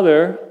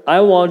 Father,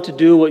 I want to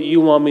do what you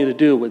want me to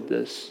do with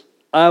this.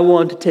 I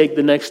want to take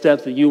the next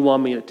steps that you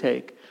want me to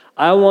take.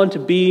 I want to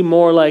be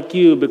more like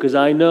you because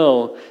I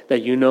know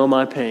that you know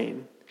my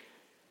pain.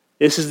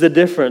 This is the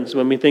difference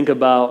when we think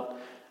about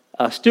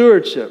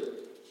stewardship.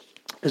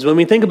 Because when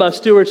we think about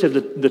stewardship,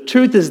 the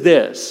truth is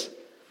this.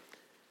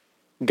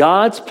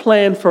 God's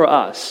plan for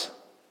us,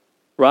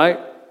 right?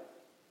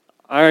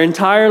 Our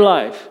entire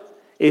life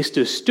is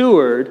to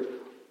steward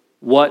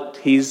what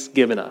He's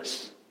given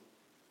us.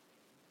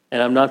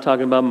 And I'm not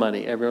talking about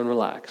money. Everyone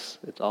relax.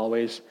 It's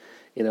always,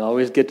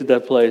 always get to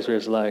that place where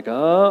it's like,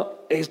 oh,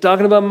 he's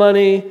talking about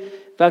money.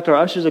 In fact, our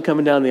ushers are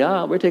coming down the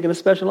aisle. We're taking a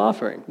special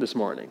offering this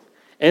morning.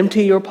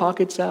 Empty your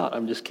pockets out.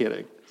 I'm just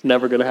kidding. It's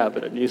never going to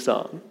happen. A new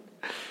song.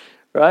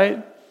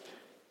 Right?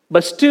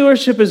 But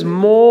stewardship is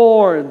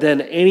more than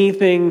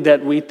anything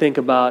that we think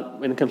about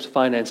when it comes to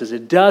finances.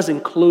 It does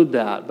include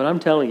that. But I'm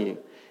telling you,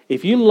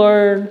 if you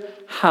learn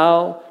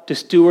how to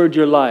steward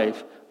your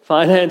life,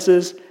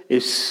 finances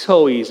is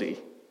so easy.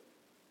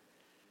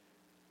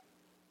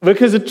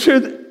 Because the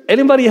truth,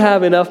 anybody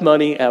have enough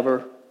money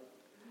ever?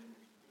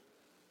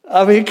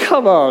 I mean,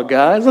 come on,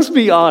 guys. Let's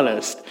be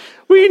honest.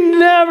 We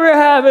never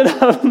have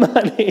enough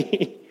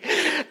money.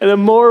 And the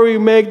more we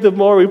make, the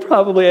more we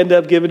probably end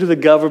up giving to the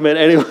government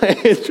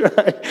anyways,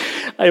 right?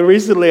 I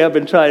recently have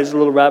been trying, it's a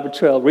little rabbit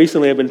trail.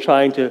 Recently I've been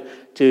trying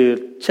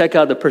to check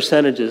out the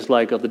percentages,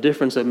 like of the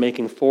difference of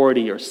making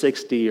 40 or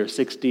 60 or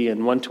 60 and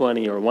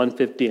 120 or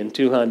 150 and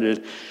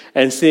 200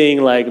 and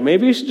seeing like,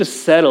 maybe you should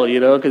just settle,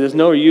 because there's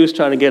no use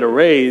trying to get a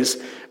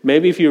raise.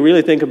 Maybe if you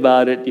really think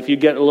about it, if you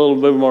get a little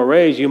bit more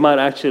raise, you might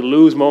actually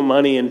lose more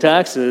money in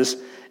taxes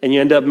and you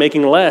end up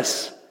making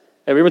less.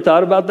 Have you ever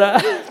thought about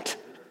that?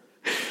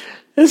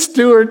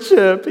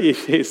 Stewardship.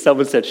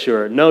 Someone said,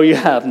 sure. No, you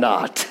have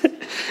not.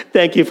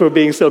 Thank you for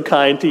being so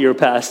kind to your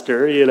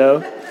pastor,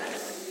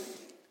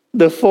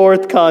 The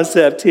fourth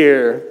concept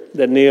here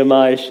that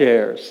Nehemiah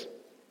shares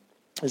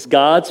is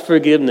God's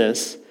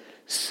forgiveness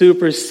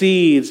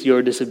supersedes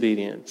your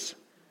disobedience.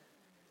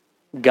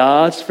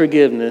 God's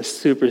forgiveness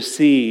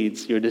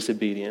supersedes your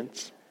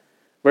disobedience.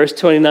 Verse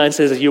 29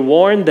 says, you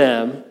warned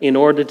them in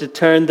order to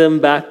turn them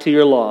back to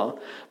your law,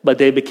 but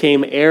they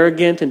became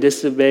arrogant and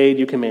disobeyed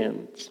your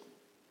commands.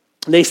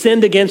 They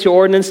sinned against your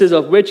ordinances,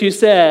 of which you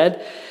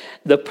said,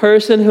 the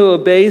person who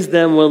obeys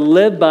them will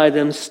live by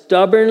them.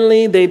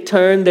 Stubbornly they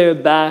turned their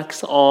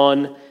backs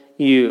on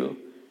you,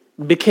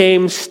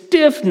 became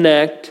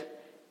stiff-necked,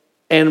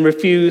 and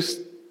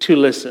refused to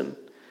listen.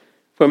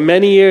 For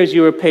many years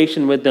you were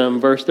patient with them,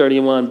 verse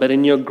 31, but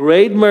in your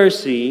great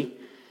mercy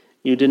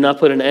you did not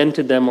put an end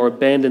to them or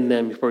abandon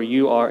them, for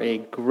you are a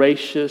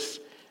gracious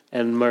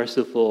and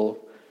merciful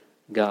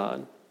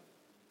God.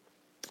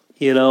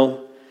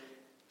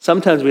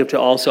 Sometimes we have to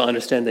also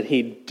understand that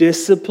He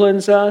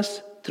disciplines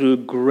us through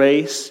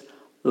grace,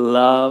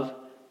 love,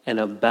 and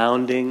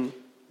abounding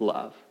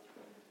love.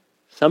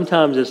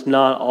 Sometimes it's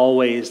not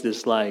always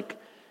this like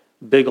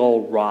big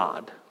old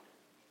rod.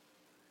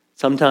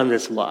 Sometimes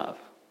it's love.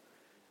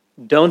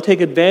 Don't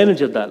take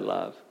advantage of that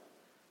love,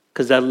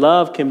 because that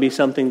love can be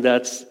something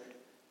that's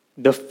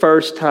the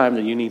first time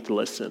that you need to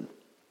listen. In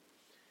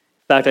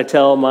fact, I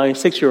tell my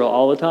 6-year-old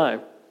all the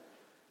time,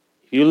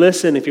 if you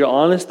listen, if you're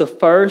honest the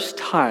first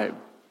time,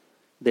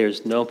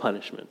 there's no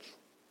punishment.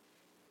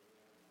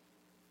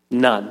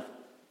 None.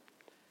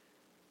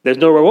 There's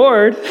no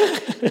reward.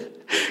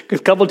 Because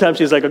a couple of times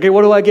she's like, okay,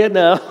 what do I get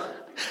now?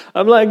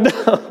 I'm like,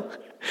 no.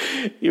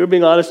 You were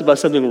being honest about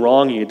something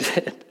wrong you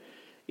did.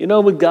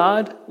 With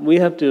God, we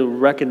have to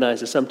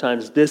recognize that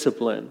sometimes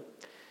discipline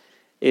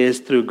is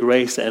through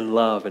grace and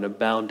love and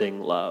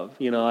abounding love.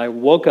 I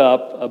woke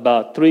up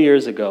about 3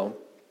 years ago.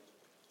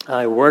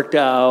 I worked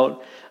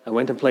out. I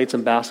went and played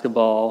some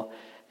basketball.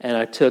 And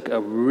I took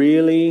a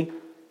really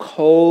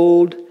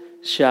cold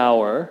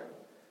shower,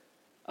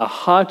 a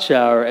hot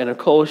shower, and a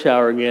cold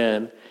shower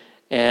again.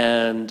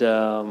 And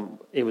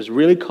it was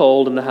really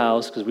cold in the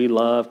house because we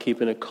love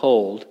keeping it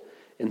cold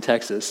in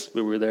Texas.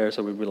 We were there,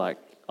 so we'd be like,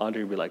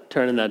 Audrey would be like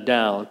turning that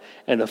down.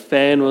 And the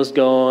fan was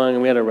going,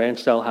 and we had a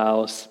ranch-style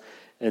house,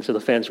 and so the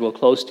fan's real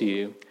close to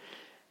you.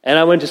 And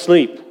I went to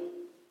sleep.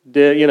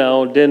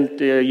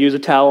 Didn't use a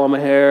towel on my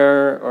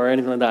hair or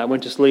anything like that. I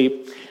went to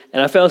sleep.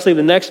 And I fell asleep.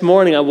 The next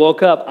morning, I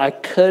woke up. I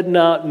could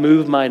not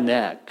move my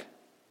neck.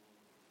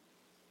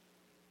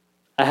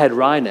 I had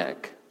wry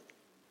neck.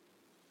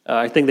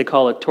 I think they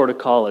call it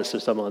torticollis or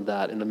something like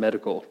that in the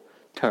medical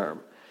term.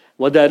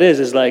 What that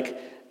is like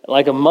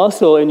a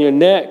muscle in your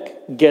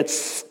neck gets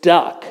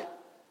stuck.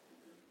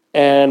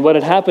 And what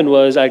had happened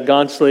was I'd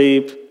gone to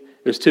sleep.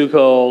 It was too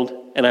cold,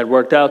 and I'd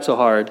worked out so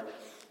hard.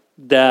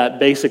 that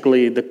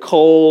basically the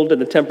cold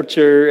and the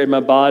temperature in my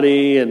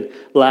body and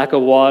lack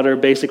of water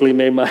basically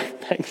made my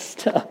thing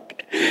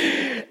stuck.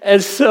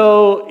 And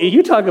so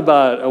you talk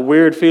about a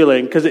weird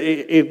feeling, because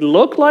it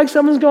looked like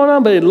something's going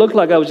on, but it looked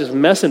like I was just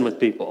messing with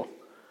people.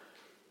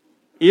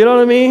 You know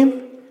what I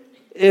mean?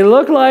 It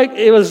looked like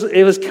it was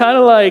kind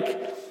of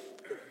like,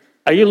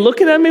 are you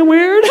looking at me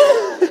weird?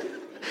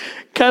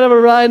 Kind of a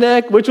wry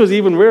neck, which was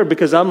even weird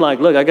because I'm like,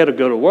 look, I got to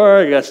go to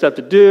work, I got stuff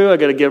to do, I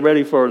got to get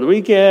ready for the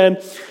weekend.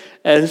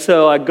 And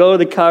so I go to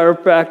the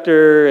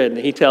chiropractor, and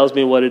he tells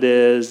me what it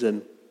is,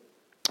 and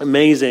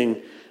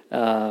amazing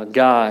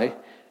guy.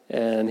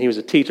 And he was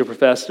a teacher,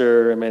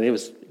 professor. I mean, he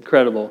was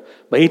incredible.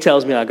 But he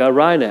tells me I got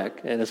wry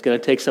neck, and it's going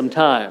to take some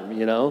time,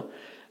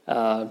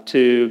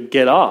 to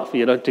get off,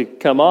 to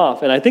come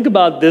off. And I think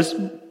about this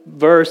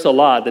verse a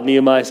lot that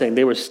Nehemiah is saying.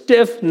 They were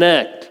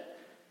stiff-necked.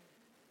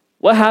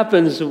 What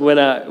happens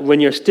when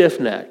you're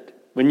stiff-necked?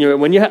 When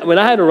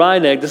I had a wry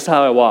neck, this is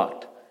how I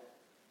walked.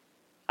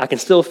 I can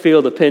still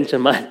feel the pinch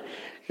in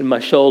my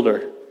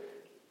shoulder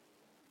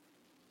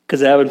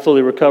because I haven't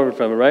fully recovered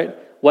from it, right?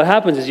 What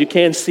happens is you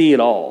can't see it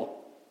all.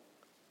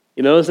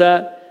 You notice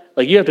that?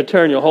 Like, you have to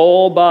turn your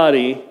whole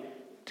body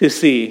to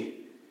see.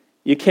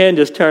 You can't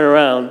just turn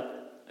around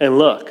and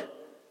look,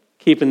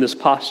 keeping this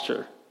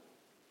posture.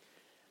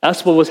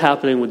 That's what was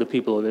happening with the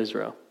people of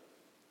Israel.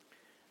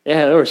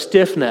 Yeah, they were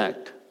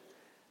stiff-necked.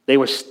 They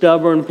were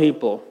stubborn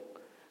people.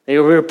 They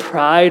were very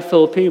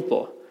prideful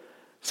people.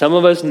 Some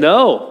of us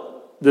know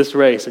this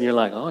race, and you're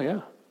like, oh yeah,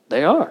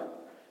 they are.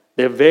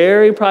 They're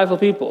very prideful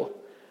people.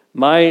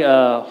 My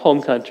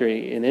home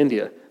country in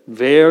India,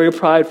 very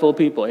prideful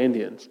people,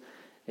 Indians.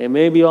 It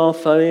may be all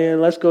funny,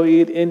 and let's go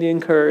eat Indian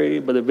curry,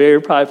 but they're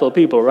very prideful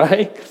people,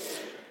 right?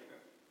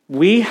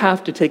 We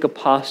have to take a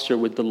posture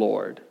with the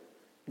Lord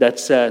that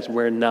says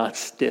we're not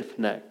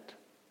stiff-necked.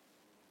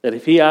 That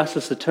if he asks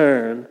us to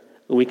turn,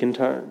 we can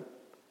turn.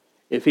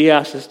 If he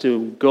asks us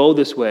to go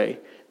this way,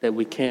 that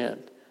we can.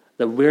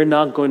 That we're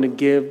not going to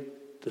give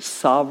the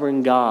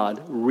sovereign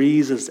God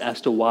reasons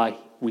as to why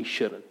we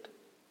shouldn't.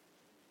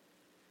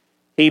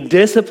 He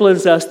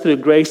disciplines us through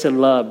grace and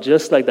love,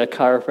 just like that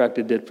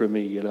chiropractor did for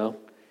me,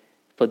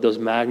 Put those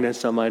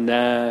magnets on my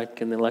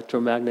neck and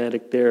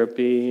electromagnetic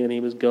therapy, and he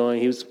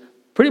was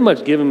pretty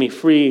much giving me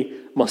free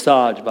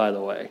massage, by the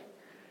way.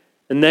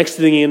 The next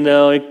thing you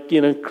know,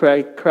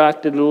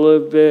 cracked it a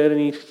little bit, and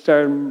he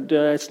started,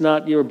 it's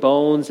not your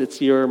bones,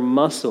 it's your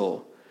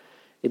muscle.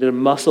 He did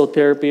muscle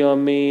therapy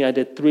on me. I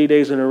did 3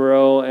 days in a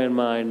row, and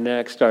my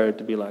neck started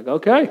to be like,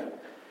 okay,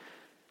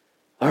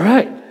 all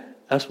right,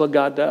 that's what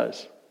God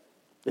does.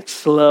 It's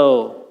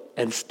slow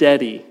and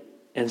steady,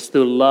 and it's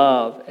through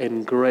love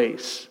and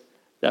grace.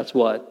 That's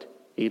what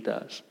he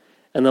does.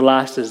 And the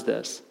last is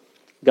this.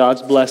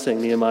 God's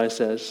blessing, Nehemiah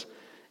says,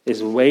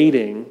 is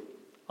waiting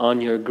on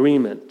your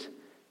agreement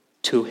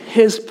to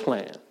his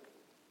plan.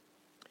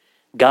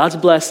 God's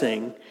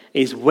blessing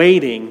is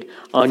waiting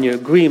on your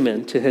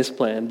agreement to his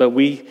plan. But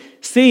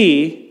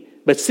see,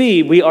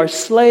 we are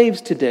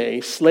slaves today,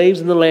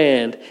 slaves in the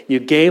land you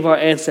gave our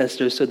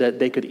ancestors so that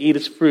they could eat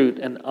its fruit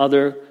and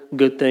other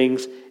good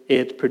things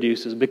it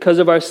produces. Because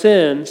of our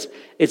sins,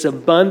 its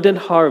abundant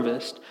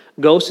harvest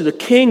goes to the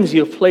kings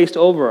you have placed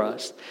over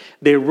us.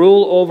 They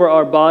rule over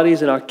our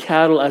bodies and our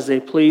cattle as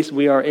they please.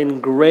 We are in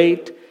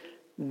great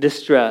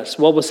distress.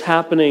 What was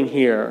happening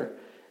here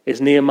is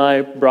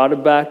Nehemiah brought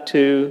it back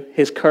to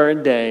his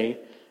current day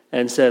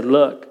and said,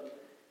 look,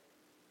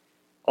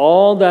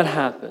 all that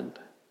happened,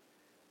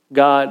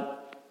 God,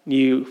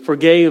 you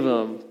forgave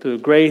them through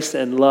grace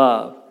and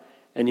love,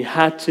 and you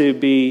had to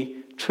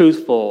be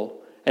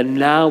truthful, and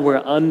now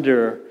we're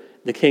under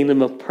the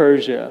kingdom of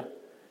Persia,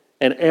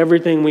 and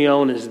everything we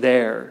own is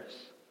theirs.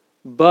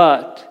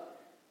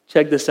 But,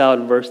 check this out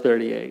in verse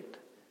 38.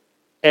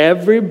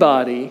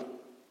 Everybody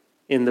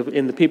in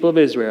the people of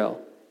Israel,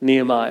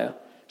 Nehemiah,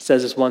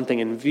 says this one thing.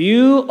 In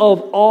view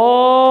of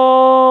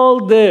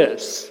all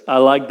this, I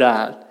like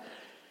that.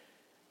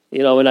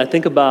 When I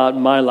think about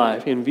my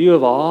life, in view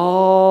of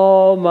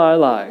all my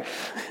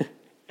life,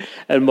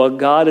 and what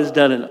God has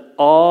done in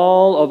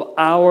all of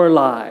our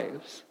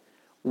lives,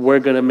 we're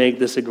going to make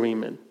this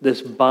agreement,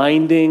 this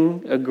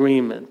binding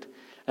agreement,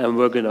 and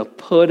we're going to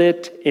put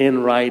it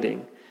in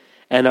writing.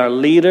 And our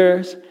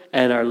leaders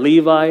and our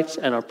Levites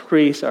and our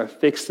priests are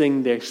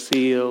fixing their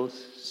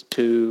seals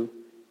to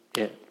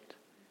it.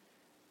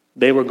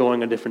 They were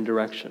going a different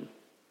direction.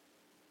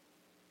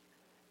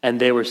 And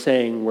they were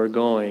saying, we're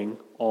going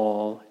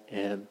all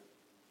in.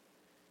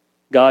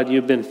 God,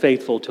 you've been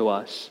faithful to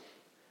us.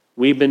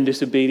 We've been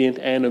disobedient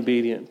and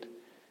obedient.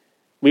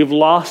 We've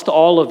lost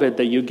all of it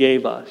that you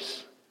gave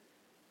us.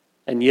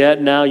 And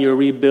yet now you're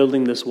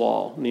rebuilding this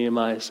wall,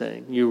 Nehemiah is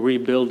saying. You're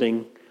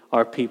rebuilding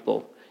our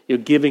people. You're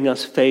giving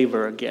us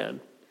favor again.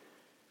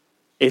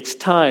 It's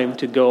time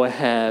to go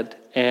ahead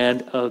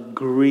and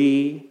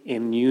agree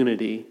in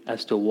unity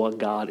as to what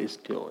God is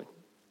doing.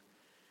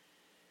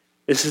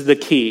 This is the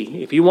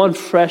key. If you want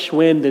fresh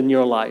wind in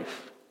your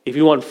life, if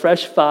you want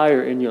fresh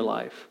fire in your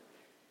life,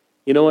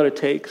 you know what it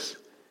takes?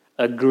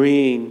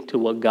 Agreeing to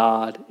what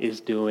God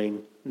is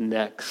doing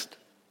next.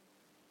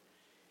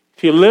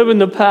 If you live in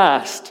the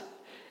past,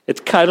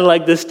 it's kind of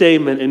like this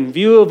statement. In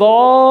view of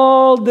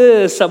all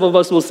this, some of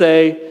us will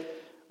say,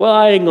 well,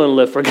 I ain't going to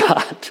live for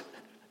God.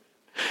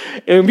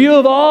 In view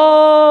of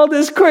all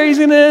this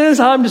craziness,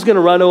 I'm just going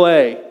to run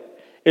away.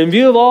 In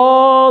view of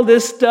all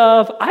this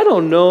stuff, I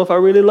don't know if I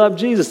really love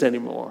Jesus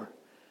anymore.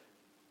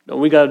 No,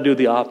 we got to do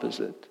the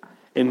opposite.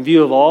 In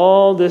view of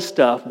all this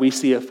stuff, we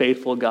see a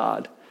faithful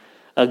God,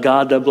 a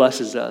God that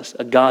blesses us,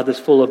 a God that's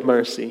full of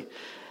mercy.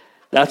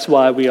 That's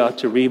why we ought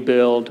to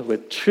rebuild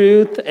with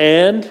truth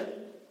and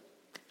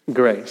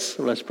grace.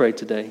 Let's pray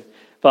today.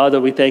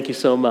 Father, we thank you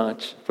so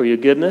much for your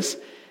goodness.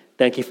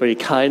 Thank you for your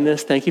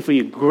kindness. Thank you for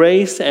your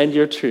grace and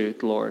your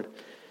truth, Lord.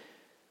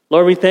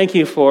 Lord, we thank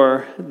you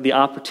for the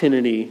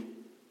opportunity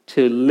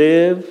to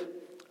live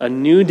a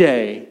new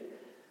day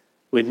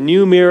with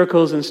new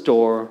miracles in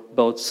store,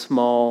 both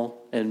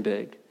small and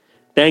big.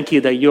 Thank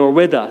you that you're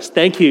with us.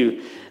 Thank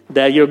you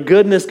that your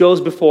goodness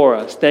goes before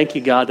us. Thank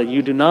you, God, that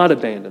you do not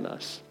abandon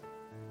us.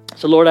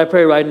 So, Lord, I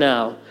pray right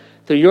now,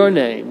 through your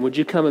name, would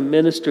you come and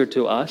minister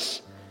to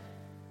us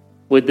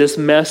with this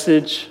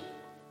message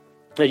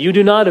that you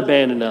do not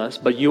abandon us,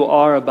 but you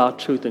are about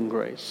truth and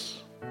grace.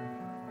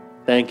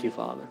 Thank you,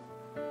 Father,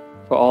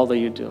 for all that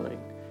you're doing.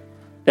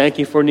 Thank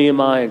you for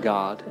Nehemiah,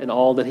 God, and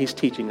all that he's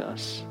teaching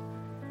us.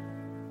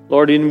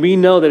 Lord, and we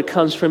know that it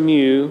comes from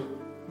you,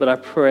 but I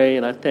pray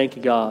and I thank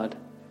you, God,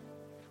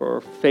 for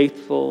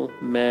faithful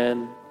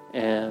men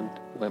and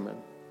women.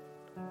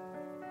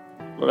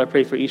 Lord, I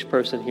pray for each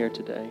person here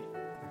today.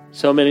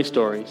 So many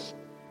stories,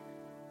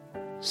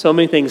 so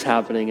many things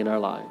happening in our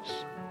lives.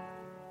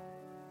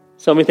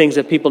 So many things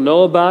that people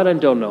know about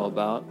and don't know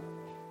about,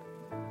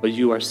 but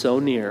you are so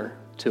near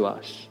to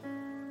us.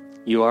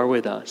 You are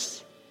with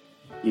us.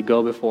 You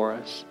go before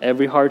us.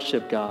 Every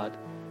hardship, God,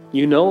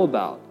 you know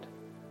about.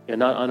 You're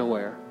not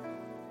unaware.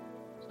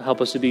 So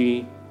help us to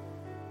be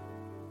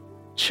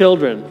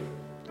children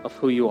of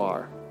who you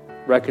are,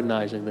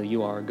 recognizing that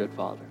you are a good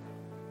Father.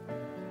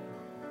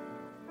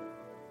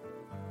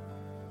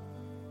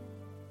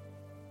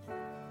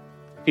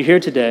 If you're here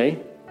today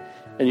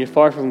and you're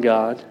far from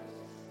God,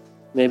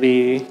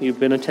 maybe you've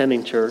been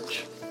attending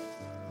church,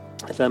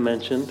 as I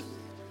mentioned,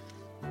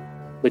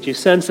 but you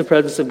sense the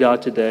presence of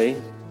God today,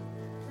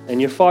 and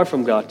you're far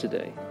from God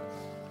today.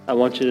 I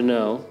want you to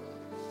know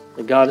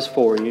that God is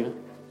for you.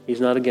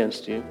 He's not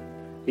against you.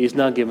 He's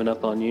not given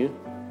up on you.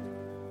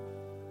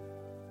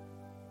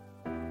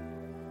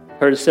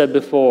 Heard it said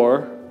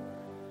before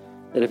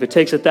that if it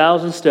takes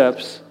 1,000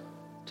 steps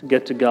to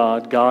get to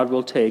God, God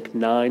will take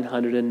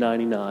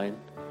 999,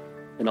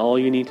 and all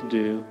you need to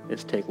do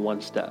is take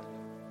one step.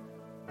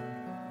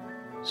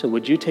 So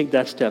would you take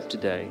that step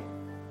today?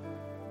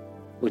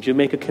 Would you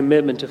make a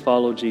commitment to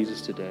follow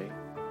Jesus today?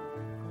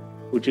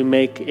 Would you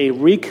make a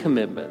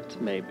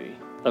recommitment, maybe,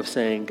 of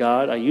saying,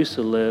 God, I used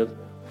to live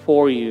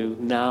for you.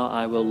 Now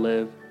I will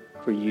live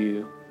for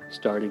you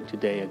starting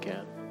today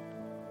again.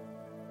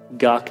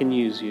 God can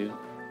use you.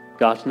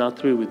 God's not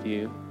through with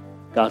you.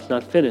 God's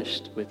not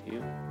finished with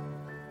you.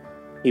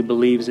 He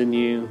believes in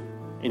you,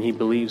 and he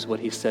believes what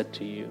he said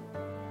to you.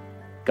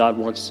 God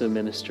wants to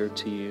minister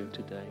to you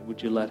today.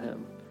 Would you let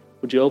him?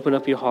 Would you open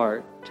up your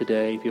heart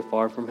today if you're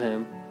far from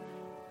him?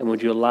 And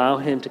would you allow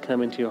him to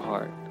come into your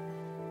heart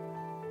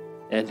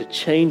and to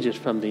change it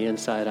from the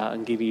inside out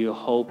and give you a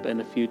hope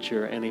and a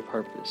future and a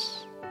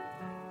purpose?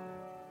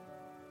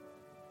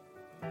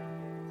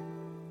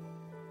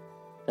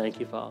 Thank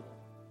you, Father.